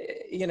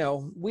 you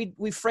know,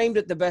 we framed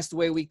it the best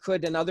way we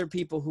could, and other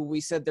people who we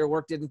said their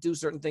work didn't do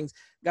certain things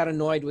got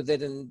annoyed with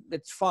it, and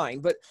it's fine.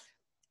 But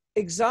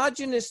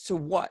exogenous to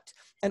what?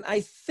 And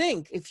I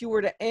think if you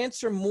were to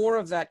answer more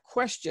of that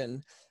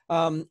question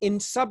in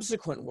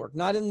subsequent work,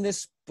 not in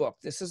this book,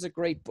 this is a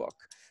great book,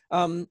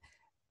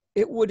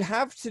 it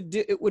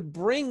would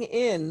bring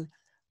in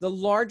the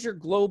larger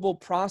global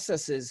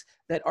processes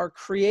that are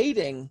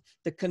creating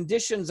the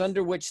conditions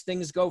under which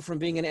things go from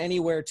being an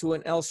anywhere to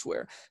an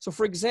elsewhere. So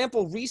for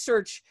example,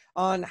 research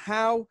on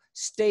how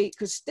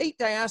because state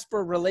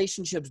diaspora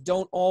relationships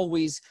don't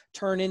always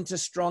turn into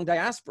strong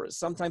diasporas.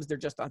 Sometimes they're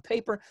just on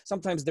paper,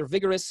 sometimes they're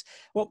vigorous.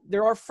 Well,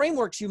 there are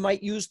frameworks you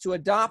might use to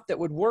adopt that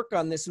would work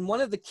on this. And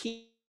one of the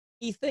key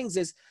things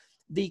is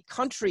the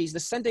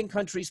sending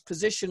countries'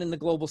 position in the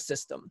global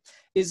system.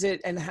 Is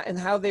it, and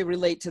how they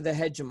relate to the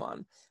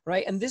hegemon,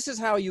 right? And this is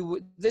how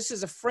this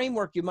is a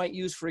framework you might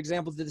use, for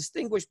example, to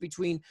distinguish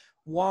between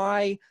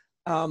why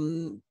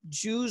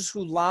Jews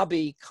who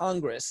lobby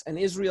Congress and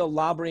Israel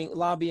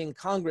lobbying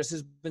Congress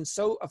has been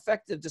so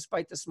effective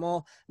despite the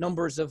small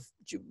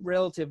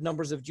relative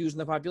numbers of Jews in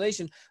the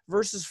population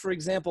versus, for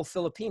example,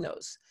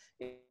 Filipinos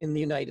in the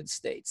United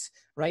States,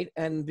 right?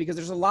 And because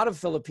there's a lot of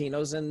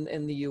Filipinos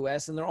in the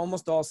US and they're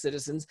almost all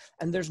citizens,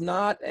 and there's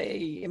not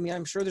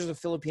I'm sure there's a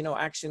Filipino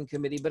Action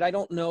Committee, but I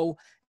don't know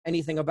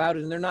anything about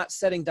it, and they're not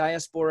setting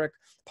diasporic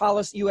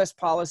policy, US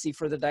policy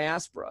for the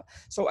diaspora.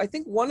 So I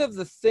think one of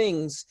the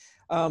things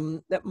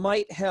that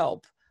might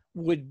help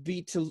would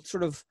be to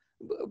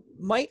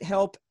might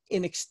help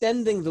in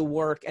extending the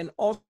work, and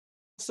also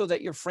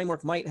that your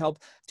framework might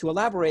help to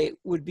elaborate,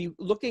 would be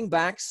looking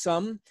back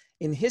some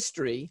in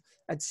history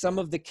at some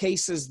of the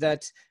cases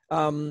that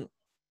you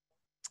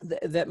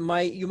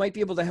might be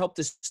able to help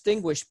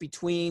distinguish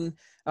between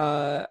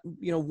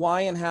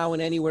why and how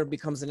and anywhere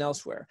becomes an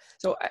elsewhere.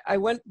 So I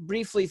went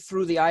briefly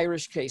through the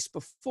Irish case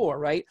before,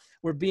 right,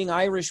 where being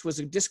Irish was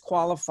a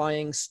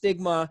disqualifying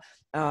stigma,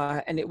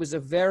 and it was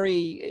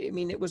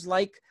it was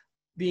like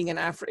being an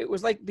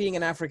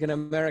African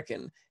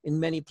American in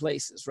many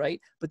places, right?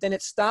 But then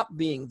it stopped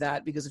being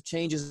that because of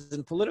changes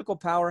in political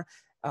power,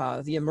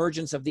 the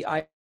emergence of the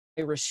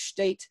Irish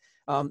state,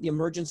 the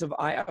emergence of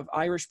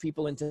Irish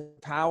people into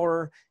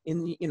power,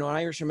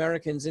 Irish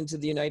Americans into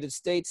the United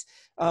States.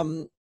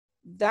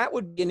 That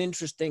would be an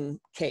interesting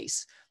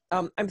case.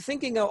 I'm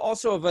thinking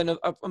also of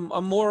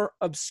a more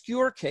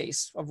obscure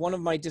case of one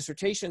of my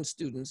dissertation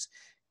students,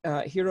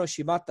 Hiro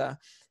Shibata.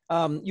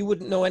 You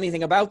wouldn't know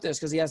anything about this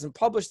because he hasn't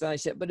published that, I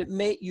said, but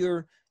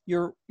your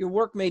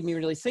work made me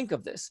really think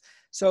of this.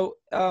 So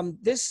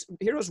this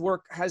Hiro's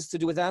work has to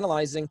do with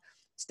analyzing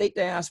state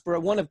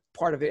diaspora,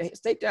 part of it,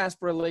 state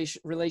diaspora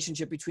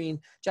relationship between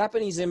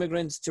Japanese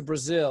immigrants to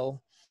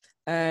Brazil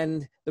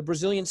and the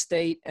Brazilian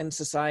state and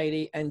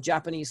society and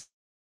Japanese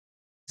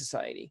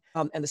society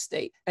and the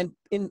state. And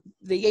in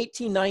the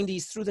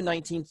 1890s through the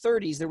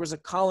 1930s, there was a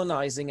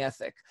colonizing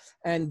ethic,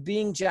 and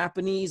being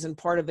Japanese and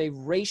part of a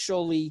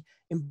racially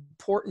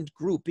important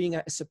group, being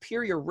a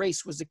superior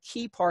race, was a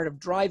key part of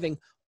driving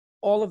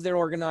all of their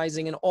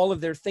organizing and all of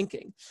their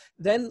thinking.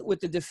 Then with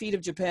the defeat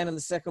of Japan in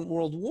the Second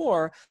World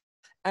War,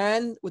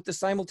 and with the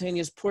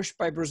simultaneous push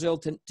by Brazil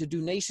to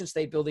do nation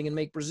state building and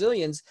make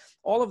Brazilians,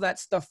 all of that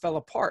stuff fell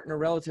apart in a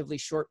relatively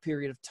short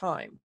period of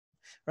time,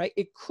 right?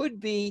 It could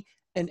be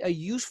a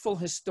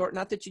useful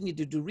not that you need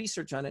to do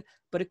research on it,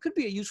 but it could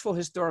be a useful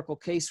historical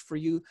case for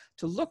you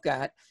to look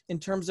at in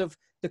terms of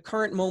the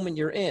current moment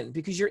you're in,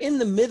 because you're in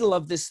the middle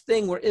of this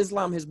thing where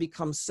Islam has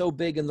become so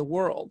big in the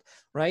world,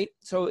 right?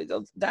 So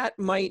that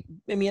might,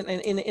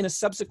 in a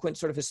subsequent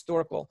sort of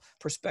historical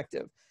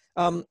perspective.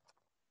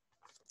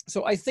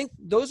 So I think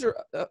those are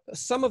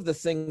some of the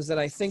things that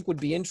I think would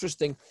be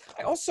interesting.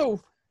 I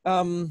also,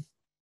 I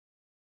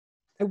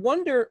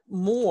wonder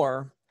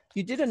more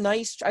you did a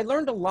nice, I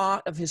learned a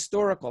lot of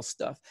historical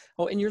stuff.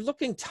 Oh, and you're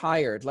looking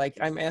tired, like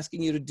I'm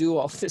asking you to do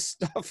all this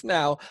stuff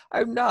now.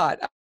 I'm not.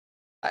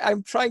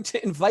 I'm trying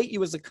to invite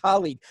you as a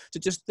colleague to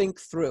just think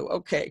through,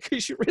 okay,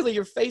 because you really,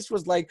 your face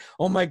was like,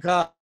 oh my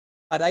God,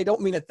 I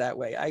don't mean it that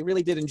way. I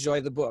really did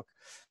enjoy the book.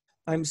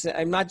 I'm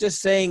not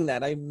just saying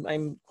that,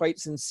 I'm quite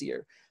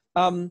sincere.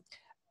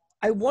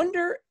 I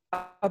wonder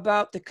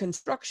about the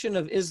construction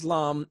of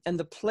Islam and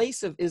the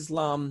place of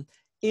Islam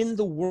in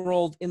the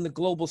world, in the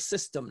global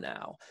system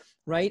now,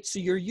 right? So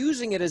you're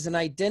using it as an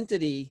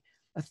identity,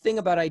 a thing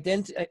about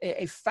identity,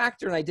 a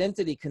factor in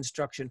identity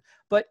construction,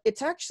 but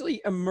it's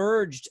actually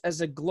emerged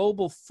as a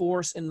global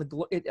force in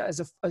the,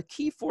 as a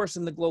key force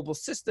in the global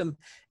system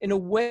in a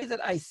way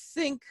that I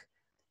think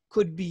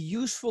could be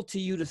useful to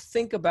you to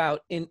think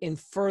about in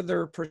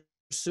further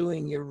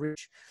pursuing your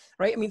reach,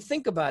 right? I mean,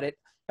 think about it.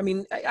 I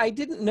mean, I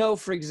didn't know,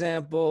 for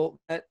example,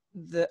 that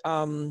the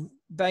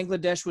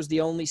Bangladesh was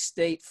the only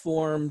state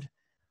formed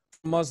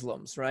for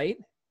Muslims, right?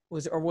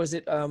 Was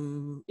it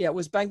yeah, it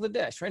was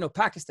Bangladesh, right? No,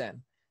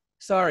 Pakistan.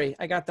 Sorry,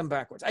 I got them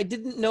backwards. I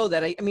didn't know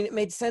that. I mean, it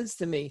made sense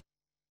to me.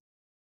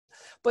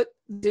 But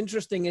what's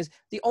interesting is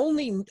the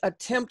only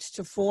attempt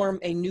to form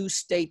a new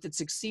state that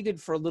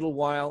succeeded for a little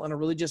while on a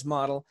religious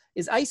model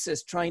is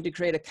ISIS trying to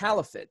create a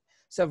caliphate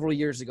several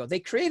years ago. They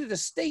created a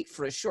state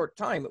for a short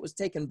time. It was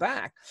taken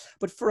back.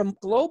 But for a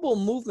global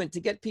movement to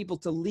get people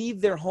to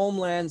leave their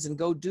homelands and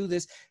go do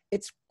this,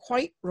 it's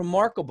quite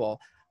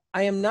remarkable.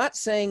 I am not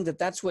saying that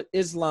that's what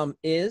Islam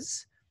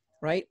is,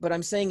 right? But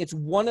I'm saying it's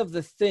one of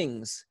the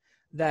things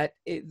that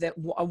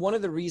one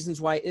of the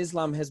reasons why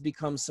Islam has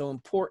become so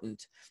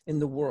important in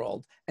the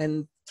world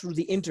and through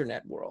the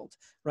internet world,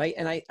 right?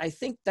 And I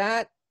think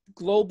that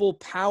global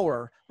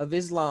power of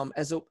Islam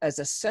as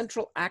a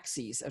central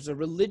axis, as a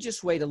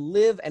religious way to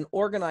live and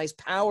organize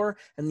power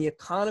and the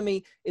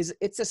economy,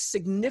 it's a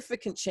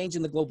significant change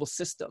in the global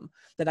system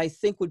that I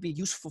think would be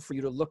useful for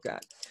you to look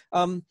at.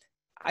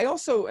 I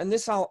also, and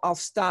this I'll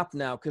stop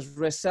now because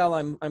Rhacel,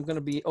 I'm going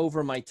to be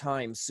over my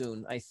time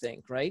soon, I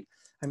think, right?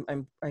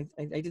 I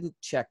didn't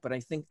check, but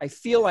I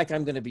feel like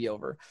I'm going to be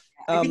over.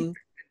 I think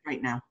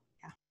right now.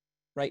 Yeah.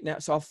 Right now.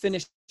 So I'll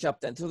finish up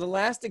then. So the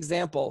last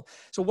example.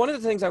 So one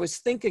of the things I was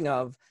thinking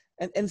of,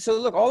 and so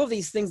look, all of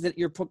these things that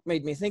your book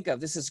made me think of,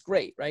 this is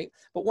great, right?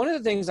 But one of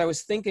the things I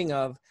was thinking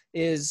of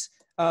is,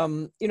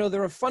 you know,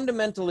 there are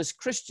fundamentalist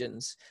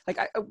Christians. Like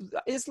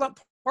Islam,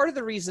 part of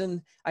the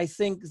reason I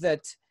think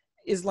that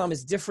Islam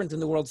is different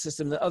in the world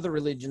system than other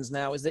religions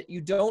now is that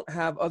you don't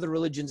have other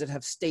religions that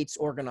have states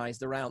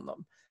organized around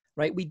them.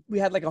 Right? We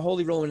had like a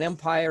Holy Roman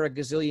Empire a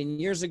gazillion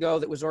years ago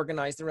that was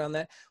organized around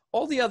that.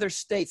 All the other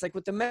states, like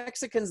with the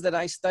Mexicans that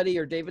I study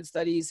or David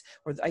studies,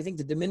 or I think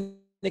the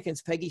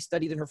Dominicans Peggy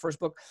studied in her first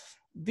book,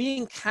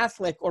 being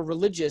Catholic or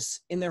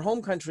religious in their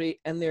home country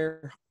and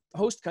their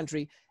host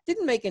country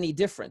didn't make any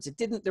difference.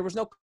 There was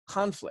no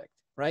conflict,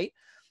 right?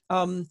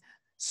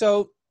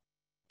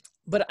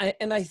 But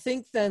I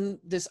think then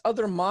this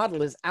other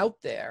model is out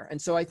there. And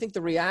so I think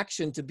the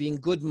reaction to being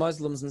good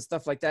Muslims and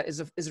stuff like that is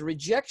a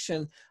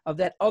rejection of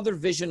that other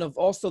vision of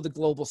also the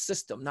global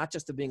system, not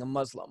just of being a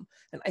Muslim.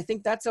 And I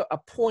think that's a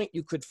point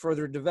you could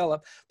further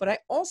develop. But I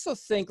also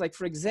think, like,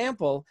 for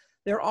example,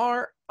 there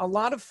are a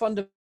lot of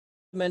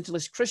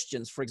fundamentalist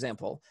Christians, for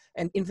example,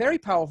 and in very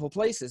powerful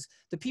places,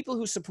 the people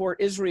who support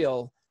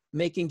Israel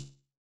making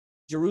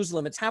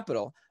Jerusalem its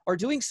capital are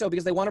doing so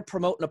because they want to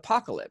promote an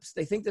apocalypse.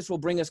 They think this will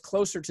bring us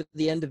closer to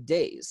the end of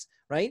days,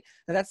 right?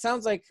 And that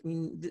sounds like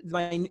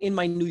in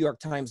my New York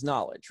Times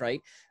knowledge,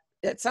 right?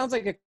 It sounds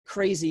like a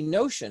crazy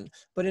notion,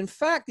 but in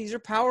fact, these are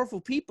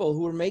powerful people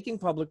who are making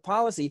public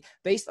policy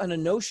based on a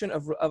notion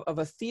of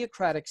a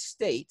theocratic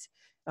state,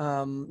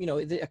 you know,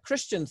 a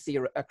Christian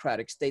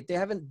theocratic state. They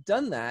haven't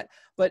done that,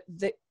 but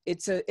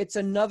it's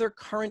another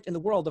current in the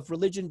world of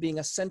religion being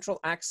a central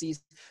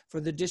axis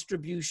for the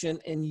distribution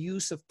and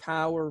use of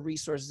power,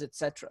 resources,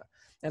 etc.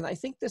 And I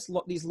think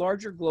these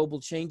larger global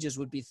changes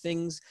would be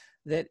things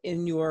that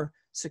in your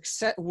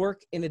success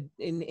work in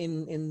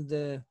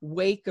the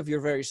wake of your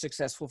very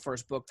successful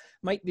first book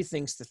might be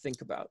things to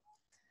think about.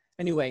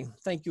 Anyway,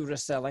 thank you,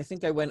 Rhacel. I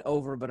think I went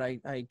over, but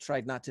I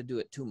tried not to do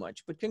it too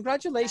much. But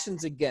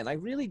congratulations again. I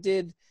really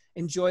did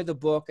enjoy the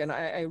book, and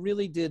I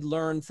really did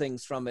learn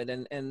things from it,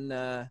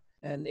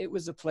 and it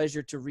was a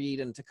pleasure to read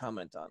and to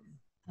comment on.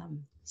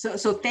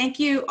 So thank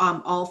you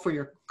all for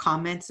your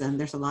comments, and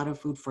there's a lot of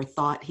food for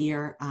thought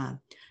here.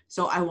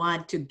 So I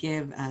want to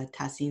give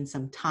Tahseen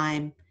some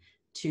time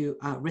to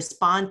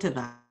respond to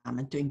them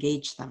and to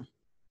engage them.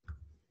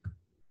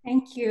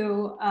 Thank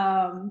you,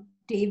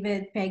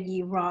 David,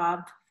 Peggy,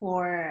 Rob,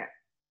 for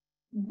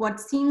what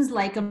seems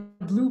like a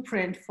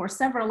blueprint for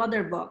several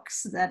other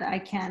books that I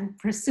can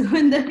pursue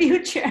in the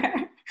future.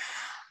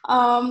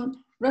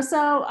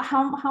 Rhacel,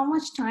 how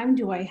much time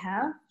do I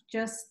have?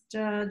 Just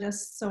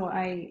so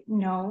I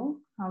know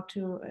how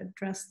to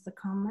address the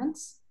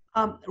comments.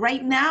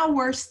 Right now,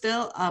 we're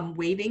still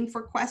waiting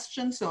for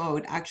questions, so I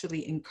would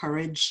actually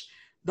encourage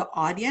the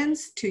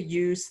audience to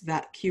use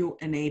that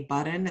Q&A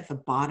button at the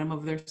bottom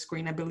of their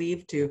screen, I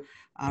believe, to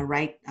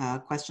write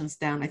questions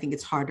down. I think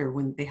it's harder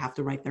when they have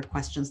to write their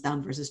questions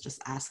down versus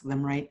just ask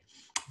them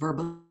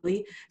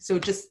verbally. So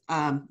just,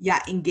 yeah,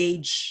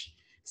 engage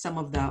some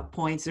of the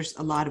points. There's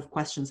a lot of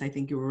questions I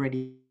think you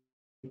already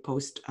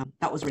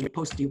that was already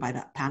posted to you by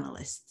the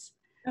panelists.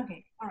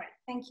 Okay, all right,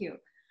 thank you.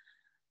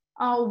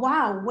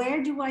 Wow,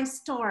 where do I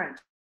start?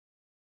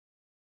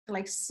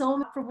 Like,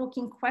 so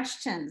provoking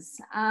questions.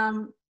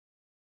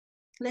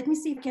 Let me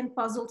see if I can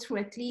puzzle through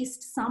at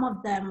least some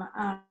of them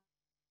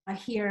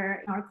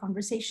here in our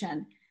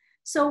conversation.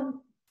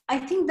 So I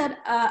think that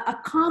a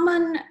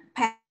common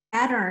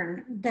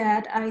pattern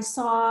that I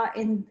saw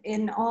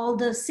in all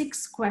the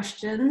 6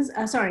 questions,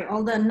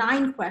 all the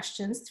 9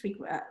 questions,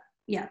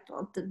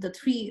 the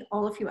 3,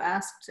 all of you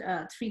asked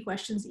 3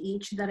 questions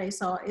each that I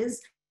saw,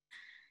 is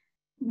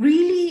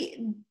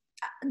really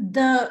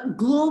the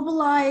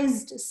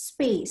globalized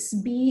space,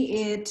 be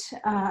it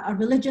a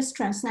religious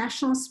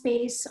transnational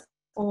space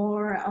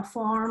or a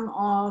form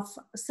of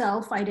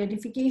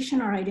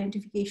self-identification or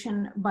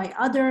identification by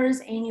others,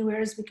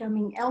 anywhere is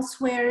becoming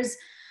elsewheres.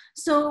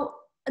 So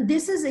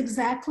this is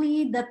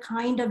exactly the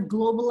kind of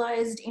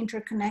globalized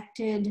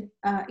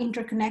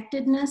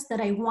interconnectedness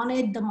that I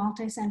wanted the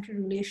multi-centered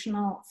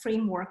relational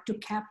framework to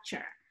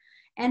capture.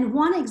 And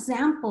one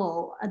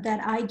example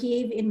that I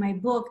gave in my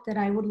book that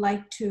I would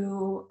like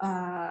to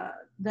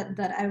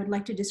that I would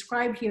like to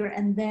describe here,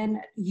 and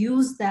then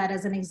use that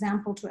as an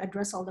example to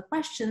address all the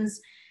questions,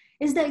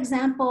 is the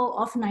example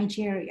of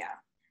Nigeria.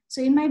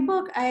 So in my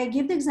book, I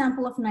give the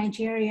example of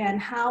Nigeria and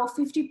how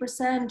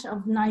 50%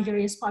 of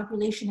Nigeria's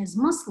population is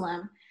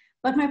Muslim,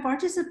 but my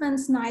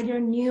participants neither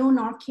knew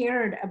nor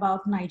cared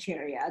about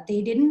Nigeria.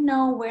 They didn't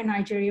know where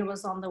Nigeria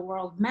was on the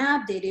world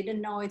map. They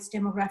didn't know its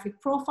demographic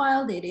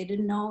profile. They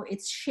didn't know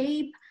its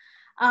shape.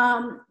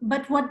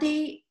 But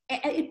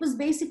it was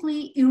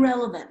basically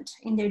irrelevant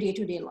in their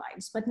day-to-day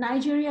lives. But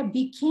Nigeria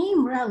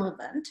became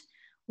relevant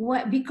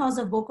because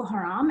of Boko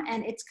Haram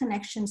and its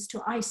connections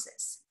to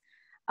ISIS.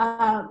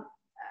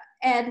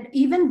 And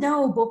even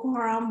though Boko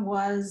Haram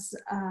was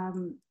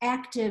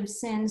active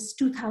since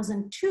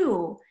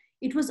 2002,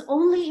 it was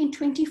only in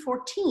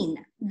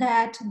 2014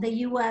 that the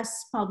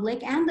US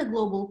public and the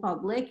global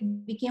public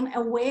became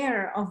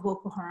aware of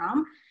Boko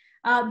Haram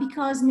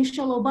because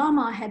Michelle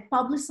Obama had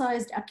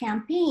publicized a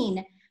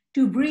campaign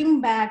to bring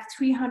back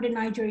 300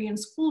 Nigerian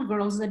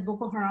schoolgirls that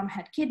Boko Haram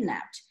had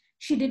kidnapped.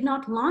 She did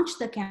not launch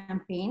the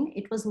campaign.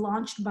 It was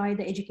launched by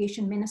the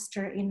education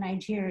minister in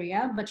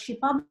Nigeria, but she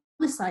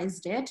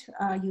publicized it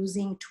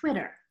using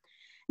Twitter.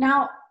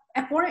 Now,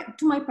 according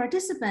to my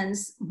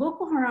participants,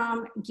 Boko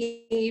Haram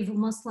gave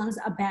Muslims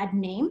a bad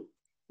name.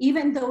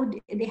 Even though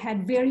they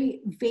had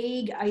very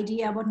vague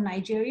idea about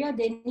Nigeria,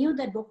 they knew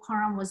that Boko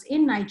Haram was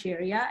in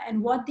Nigeria,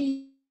 and what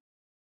they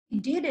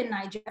did in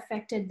Nigeria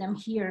affected them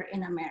here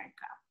in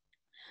America.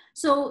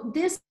 So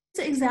this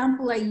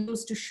example I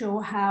use to show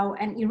how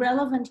an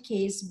irrelevant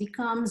case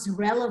becomes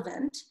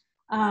relevant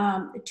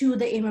to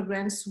the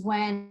immigrants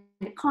when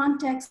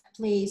context,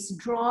 place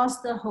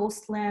draws the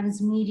host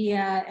land's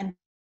media and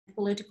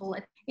political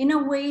in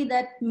a way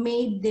that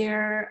made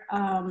their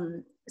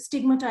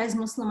stigmatized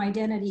Muslim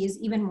identities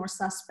even more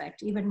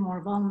suspect, even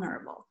more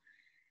vulnerable.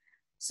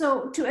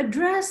 So to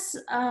address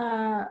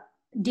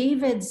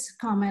David's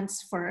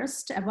comments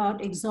first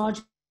about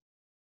exogenous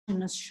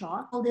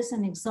shock, I call this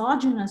an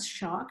exogenous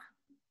shock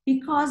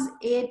because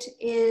it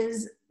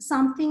is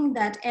something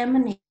that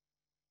emanated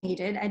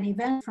an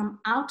event from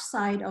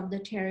outside of the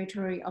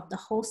territory of the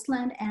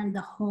hostland and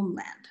the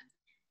homeland.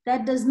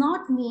 That does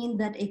not mean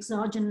that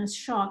exogenous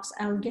shocks,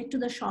 I'll get to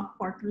the shock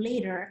part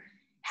later,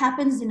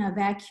 happens in a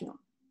vacuum.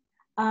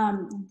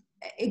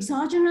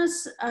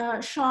 Exogenous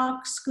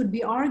shocks could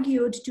be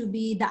argued to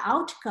be the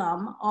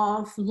outcome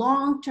of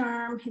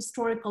long-term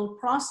historical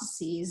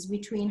processes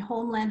between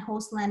homeland,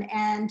 hostland,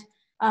 and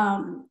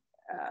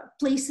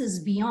places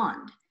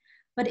beyond.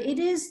 But it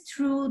is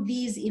through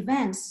these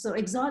events. So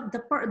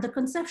the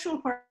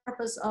conceptual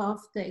purpose of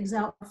the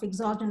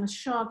exogenous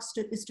shocks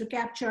is to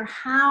capture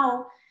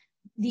how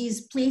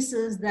these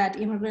places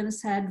that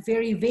immigrants had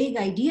very vague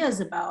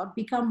ideas about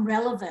become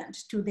relevant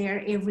to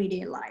their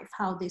everyday life,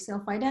 how they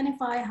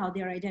self-identify, how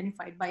they're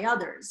identified by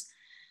others.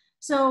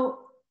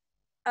 So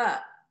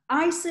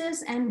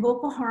ISIS and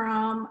Boko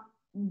Haram,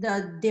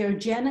 their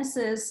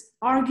genesis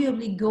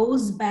arguably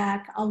goes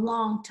back a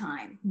long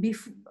time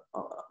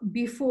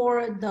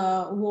before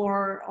the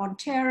war on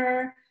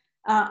terror.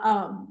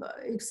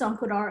 Some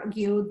could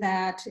argue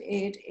that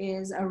it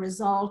is a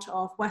result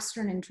of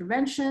Western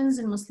interventions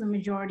in Muslim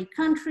majority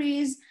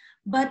countries.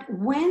 But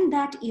when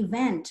that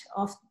event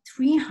of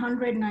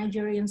 300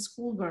 Nigerian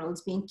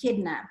schoolgirls being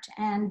kidnapped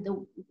and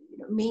the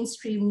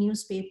mainstream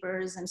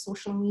newspapers and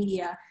social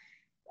media,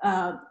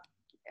 the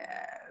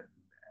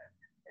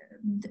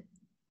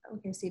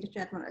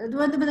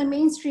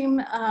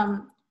mainstream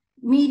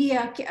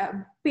media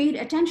paid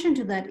attention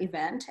to that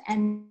event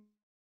and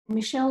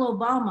Michelle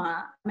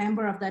Obama, a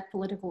member of that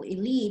political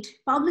elite,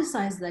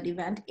 publicized that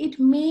event, it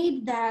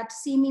made that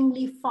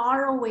seemingly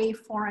far away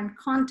foreign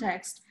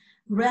context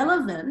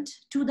relevant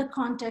to the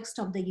context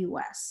of the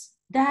US.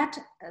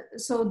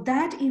 So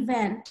that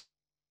event,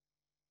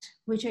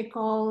 which I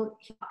call,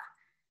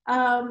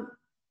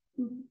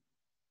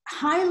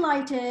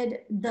 highlighted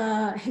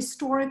the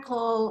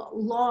historical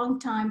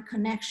long-time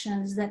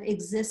connections that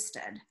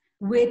existed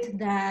with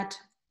that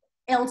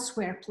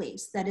elsewhere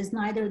place that is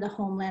neither the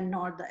homeland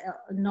nor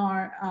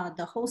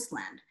the host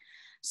land.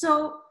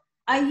 So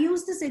I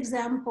use this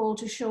example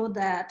to show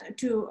that,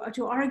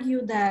 to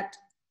argue that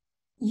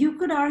you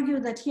could argue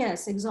that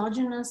yes,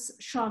 exogenous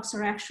shocks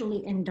are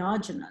actually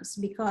endogenous,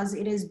 because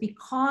it is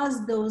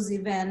because those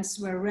events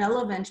were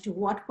relevant to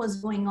what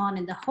was going on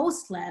in the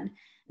host land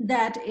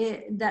that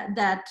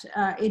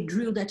it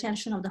drew the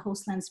attention of the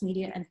host land's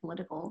media and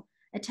political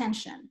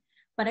attention.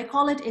 But I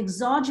call it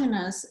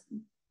exogenous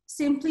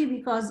simply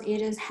because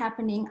it is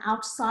happening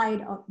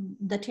outside of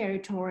the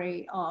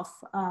territory of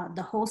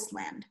the host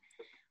land.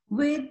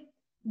 With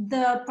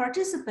the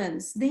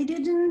participants, they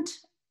didn't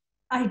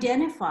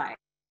identify,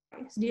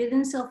 they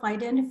didn't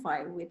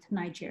self-identify with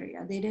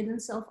Nigeria. They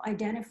didn't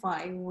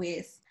self-identify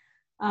with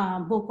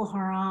Boko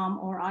Haram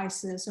or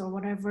ISIS or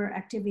whatever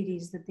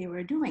activities that they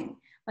were doing.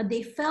 But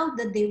they felt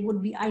that they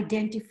would be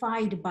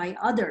identified by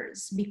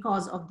others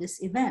because of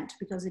this event,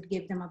 because it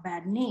gave them a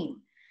bad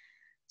name.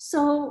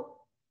 So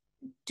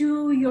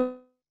to your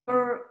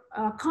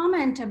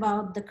comment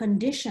about the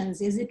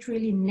conditions, is it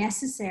really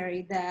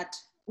necessary that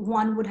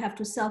one would have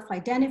to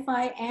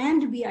self-identify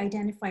and be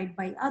identified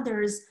by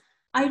others?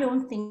 I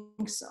don't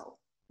think so.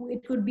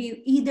 It could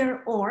be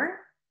either or,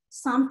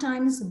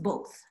 sometimes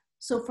both.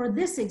 So for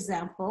this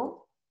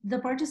example, the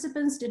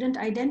participants didn't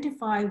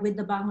identify with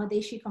the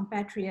Bangladeshi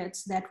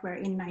compatriots that were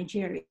in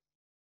Nigeria.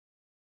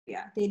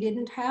 They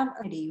didn't have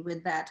affinity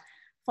with that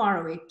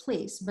faraway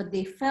place, but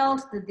they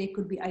felt that they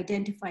could be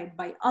identified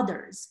by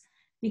others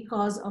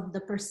because of the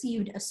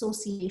perceived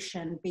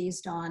association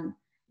based on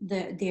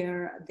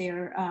their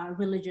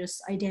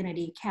religious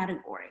identity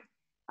category.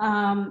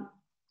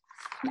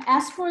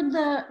 As for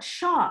the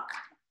shock,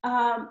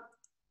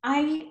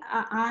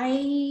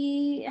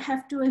 I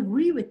have to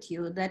agree with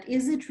you that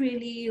is it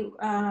really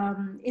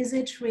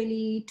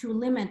too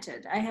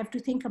limited? I have to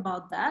think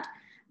about that.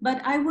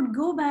 But I would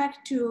go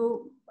back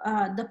to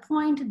the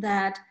point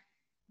that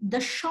the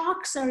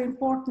shocks are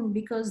important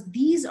because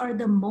these are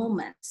the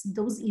moments,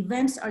 those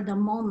events are the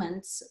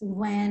moments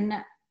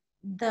when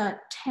the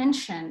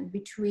tension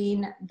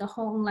between the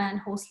homeland,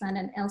 hostland,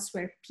 and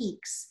elsewhere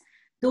peaks.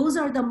 Those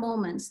are the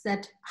moments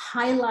that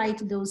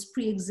highlight those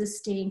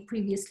pre-existing,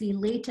 previously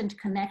latent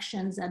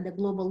connections at the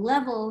global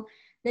level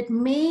that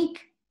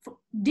make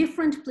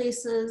different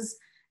places,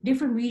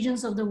 different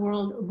regions of the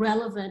world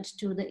relevant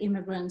to the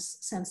immigrants'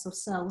 sense of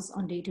selves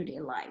on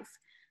day-to-day life.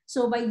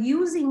 So by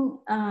using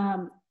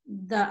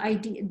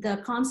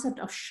the concept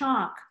of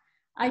shock,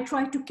 I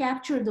try to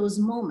capture those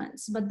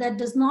moments, but that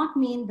does not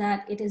mean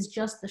that it is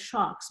just the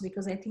shocks,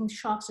 because I think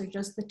shocks are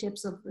just the tip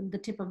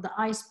of the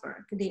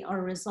iceberg. They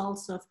are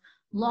results of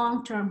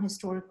long-term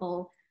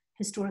historical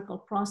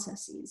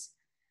processes.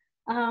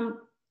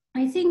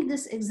 I think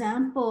this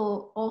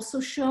example also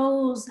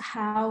shows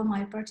how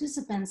my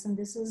participants, and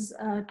this is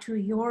to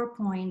your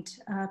point,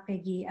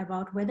 Peggy,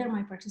 about whether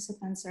my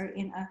participants are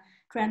in a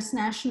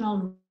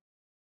transnational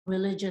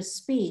religious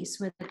space,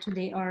 whether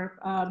they are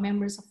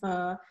members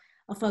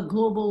of a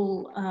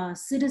global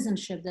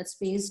citizenship that's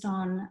based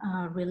on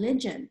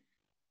religion.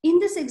 In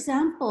this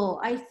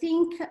example, I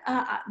think,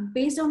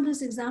 based on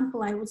this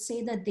example, I would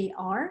say that they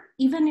are,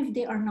 even if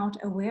they are not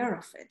aware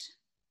of it.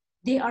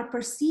 They are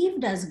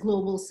perceived as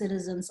global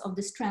citizens of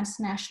this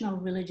transnational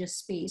religious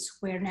space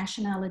where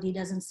nationality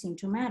doesn't seem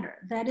to matter.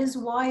 That is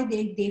why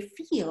they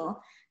feel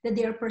that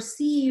they are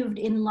perceived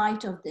in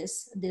light of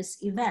this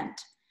event.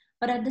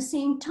 But at the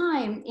same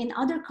time, in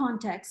other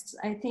contexts,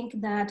 I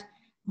think that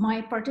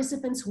my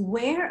participants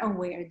were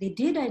aware, they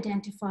did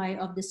identify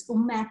of this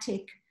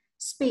ummatic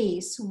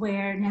space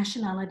where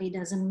nationality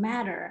doesn't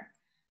matter.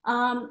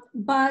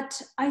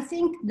 But I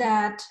think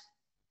that,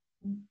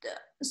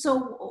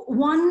 so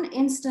one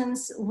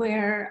instance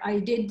where I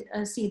did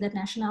see that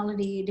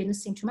nationality didn't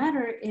seem to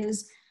matter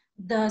is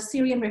the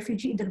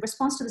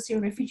response to the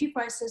Syrian refugee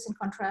crisis in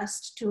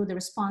contrast to the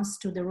response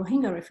to the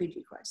Rohingya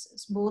refugee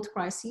crisis. Both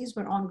crises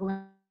were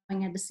ongoing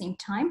at the same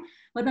time,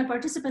 but my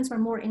participants were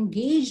more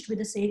engaged with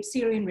the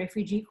Syrian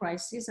refugee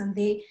crisis, and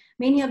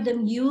many of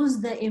them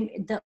used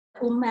the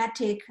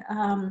ummatic,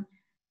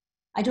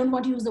 I don't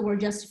want to use the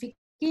word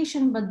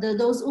justification, but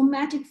those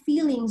ummatic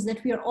feelings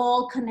that we are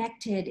all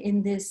connected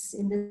in this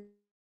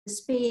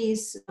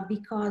space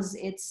because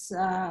it's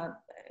a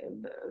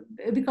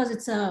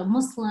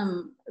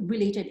Muslim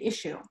related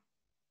issue.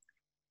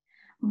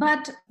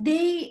 But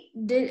they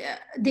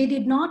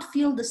did not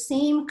feel the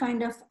same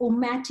kind of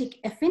ummatic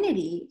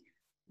affinity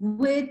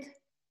with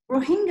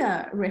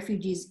Rohingya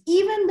refugees,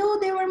 even though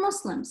they were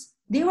Muslims.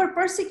 They were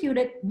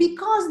persecuted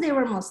because they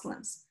were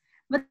Muslims,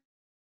 but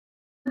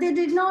they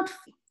did not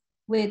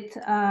with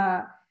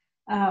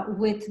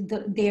with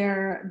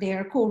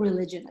their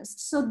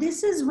co-religionists. So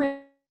this is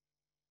where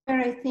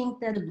I think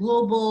that the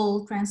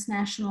global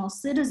transnational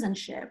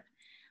citizenship,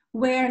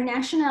 where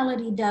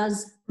nationality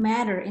does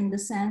matter in the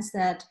sense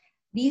that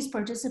these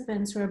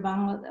participants were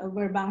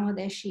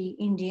Bangladeshi,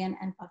 Indian,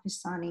 and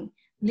Pakistani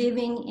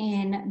living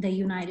in the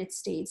United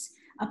States,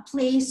 a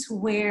place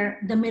where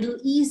the Middle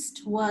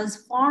East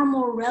was far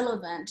more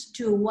relevant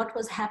to what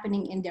was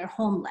happening in their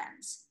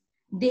homelands.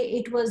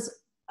 It was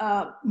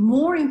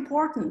more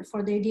important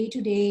for their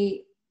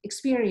day-to-day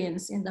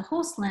experience in the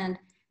host land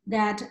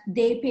that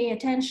they pay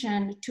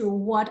attention to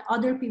what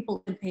other people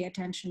can pay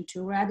attention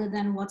to rather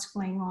than what's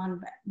going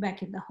on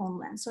back in the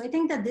homeland. So I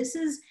think that this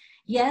is,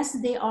 yes,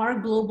 they are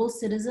global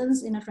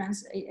citizens in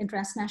a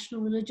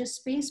transnational religious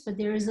space, but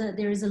there is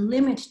a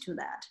limit to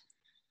that.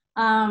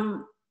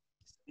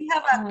 We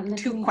have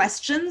two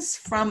questions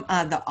from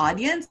the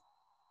audience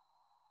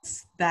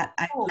that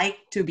I'd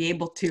like to be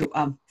able to,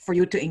 for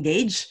you to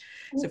engage.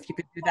 So if you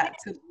could do that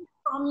too.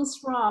 I promise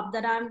Rob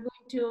that I'm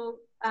going to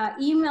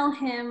email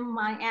him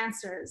my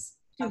answers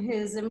to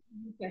his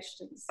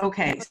questions.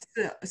 Okay,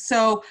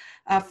 so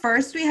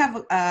first we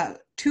have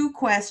two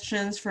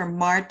questions from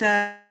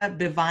Marta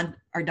Bivan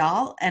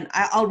Ardal, and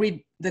I'll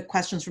read the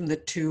questions from the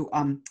two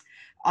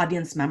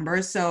audience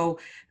members. So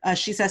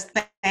she says,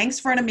 thanks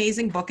for an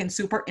amazing book and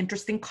super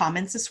interesting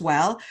comments as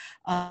well.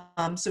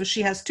 So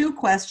she has two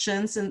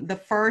questions, and the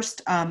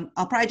first,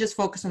 I'll probably just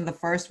focus on the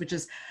first, which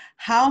is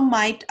how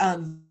might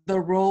the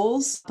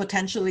roles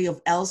potentially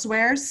of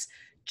elsewheres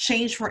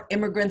change for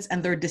immigrants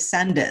and their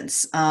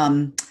descendants?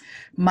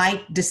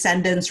 Might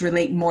descendants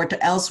relate more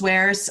to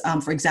elsewheres,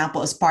 for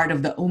example, as part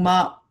of the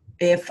Ummah,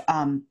 if,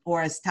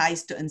 or as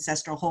ties to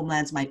ancestral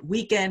homelands might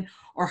weaken,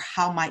 or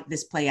how might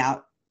this play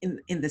out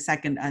in the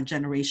second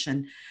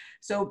generation?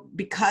 So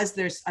because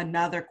there's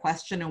another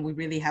question and we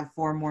really have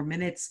 4 more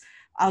minutes,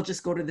 I'll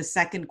just go to the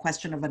second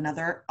question of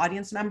another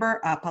audience member,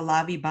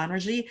 Pallavi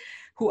Banerjee,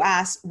 who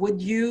asked,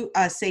 would you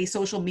say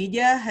social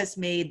media has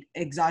made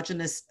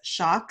exogenous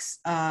shocks,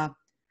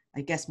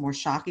 I guess, more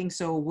shocking?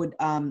 So would,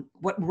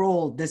 what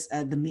role does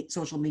the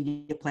social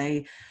media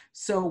play?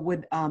 So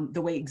would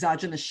the way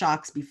exogenous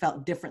shocks be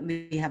felt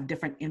differently, have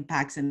different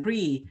impacts in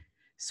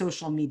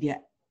pre-social media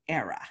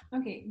era?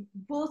 Okay,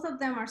 both of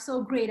them are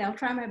so great. I'll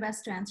try my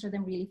best to answer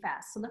them really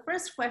fast. So the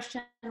first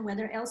question,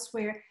 whether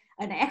elsewhere,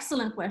 an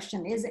excellent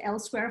question, is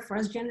elsewhere a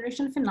first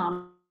generation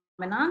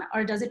phenomenon,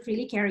 or does it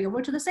really carry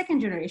over to the second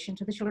generation,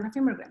 to the children of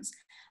immigrants?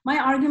 My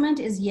argument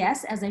is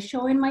yes, as I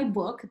show in my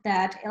book,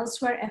 that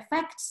elsewhere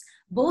affects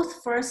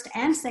both first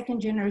and second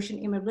generation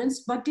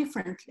immigrants, but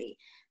differently.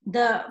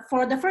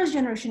 For the first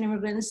generation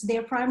immigrants,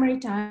 their primary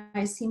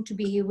ties seem to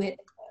be with,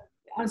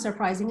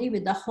 unsurprisingly,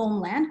 with the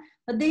homeland,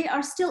 but they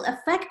are still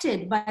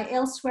affected by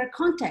elsewhere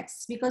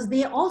contexts because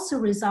they also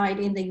reside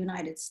in the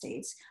United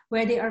States,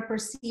 where they are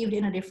perceived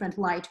in a different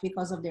light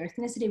because of their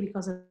ethnicity,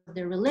 because of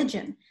their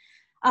religion.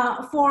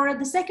 For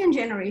the second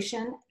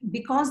generation,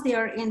 because they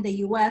are in the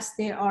US,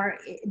 they are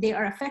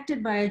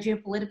affected by a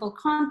geopolitical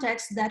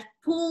context that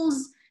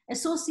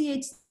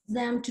associates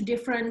them to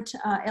different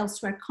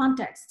elsewhere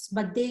contexts,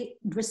 but they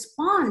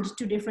respond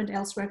to different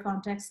elsewhere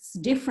contexts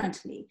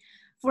differently.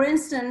 For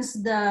instance,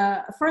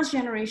 the first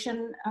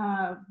generation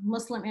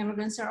Muslim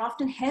immigrants are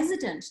often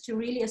hesitant to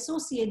really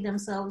associate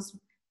themselves,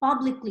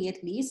 publicly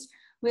at least,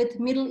 with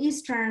Middle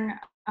Eastern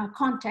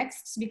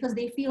contexts because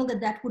they feel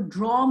that that would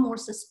draw more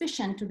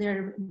suspicion to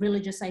their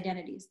religious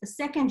identities. The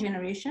second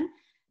generation,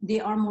 they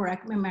are more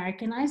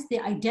Americanized. They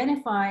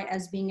identify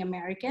as being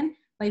American.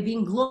 By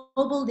being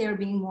global, they're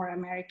being more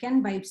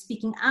American. By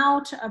speaking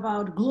out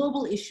about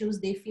global issues,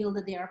 they feel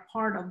that they are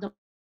part of the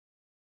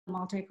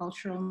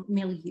multicultural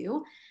milieu,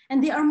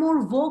 and they are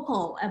more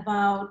vocal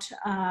about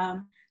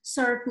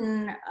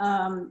certain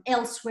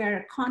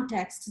elsewhere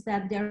contexts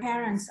that their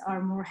parents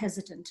are more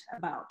hesitant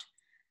about.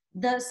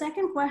 The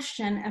second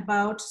question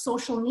about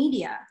social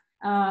media,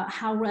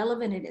 how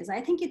relevant it is,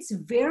 I think it's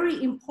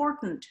very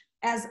important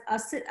as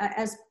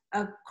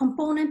a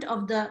component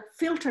of the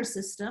filter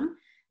system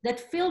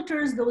that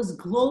filters those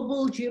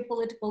global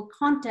geopolitical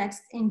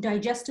contexts in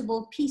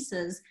digestible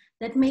pieces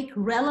that make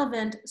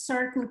relevant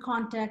certain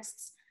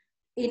contexts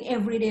in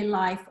everyday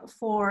life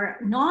for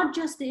not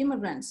just the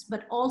immigrants,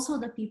 but also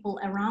the people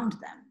around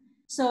them.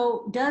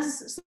 So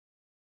does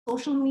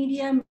social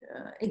media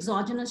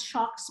exogenous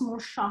shocks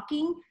more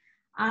shocking?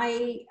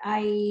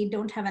 I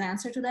don't have an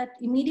answer to that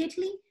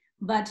immediately,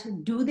 but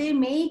do they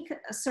make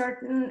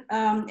certain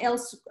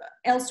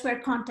elsewhere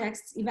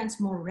contexts events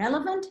more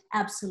relevant?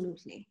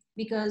 Absolutely,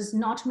 because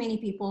not many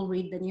people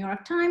read the New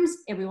York Times.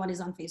 Everyone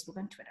is on Facebook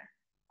and Twitter.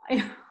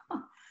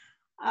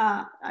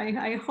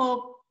 I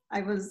hope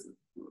I was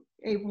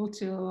able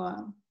to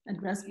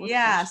address both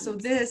questions. So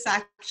this is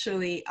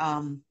actually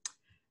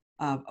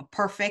a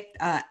perfect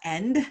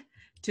end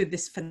to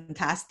this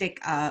fantastic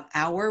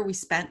hour we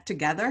spent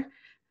together.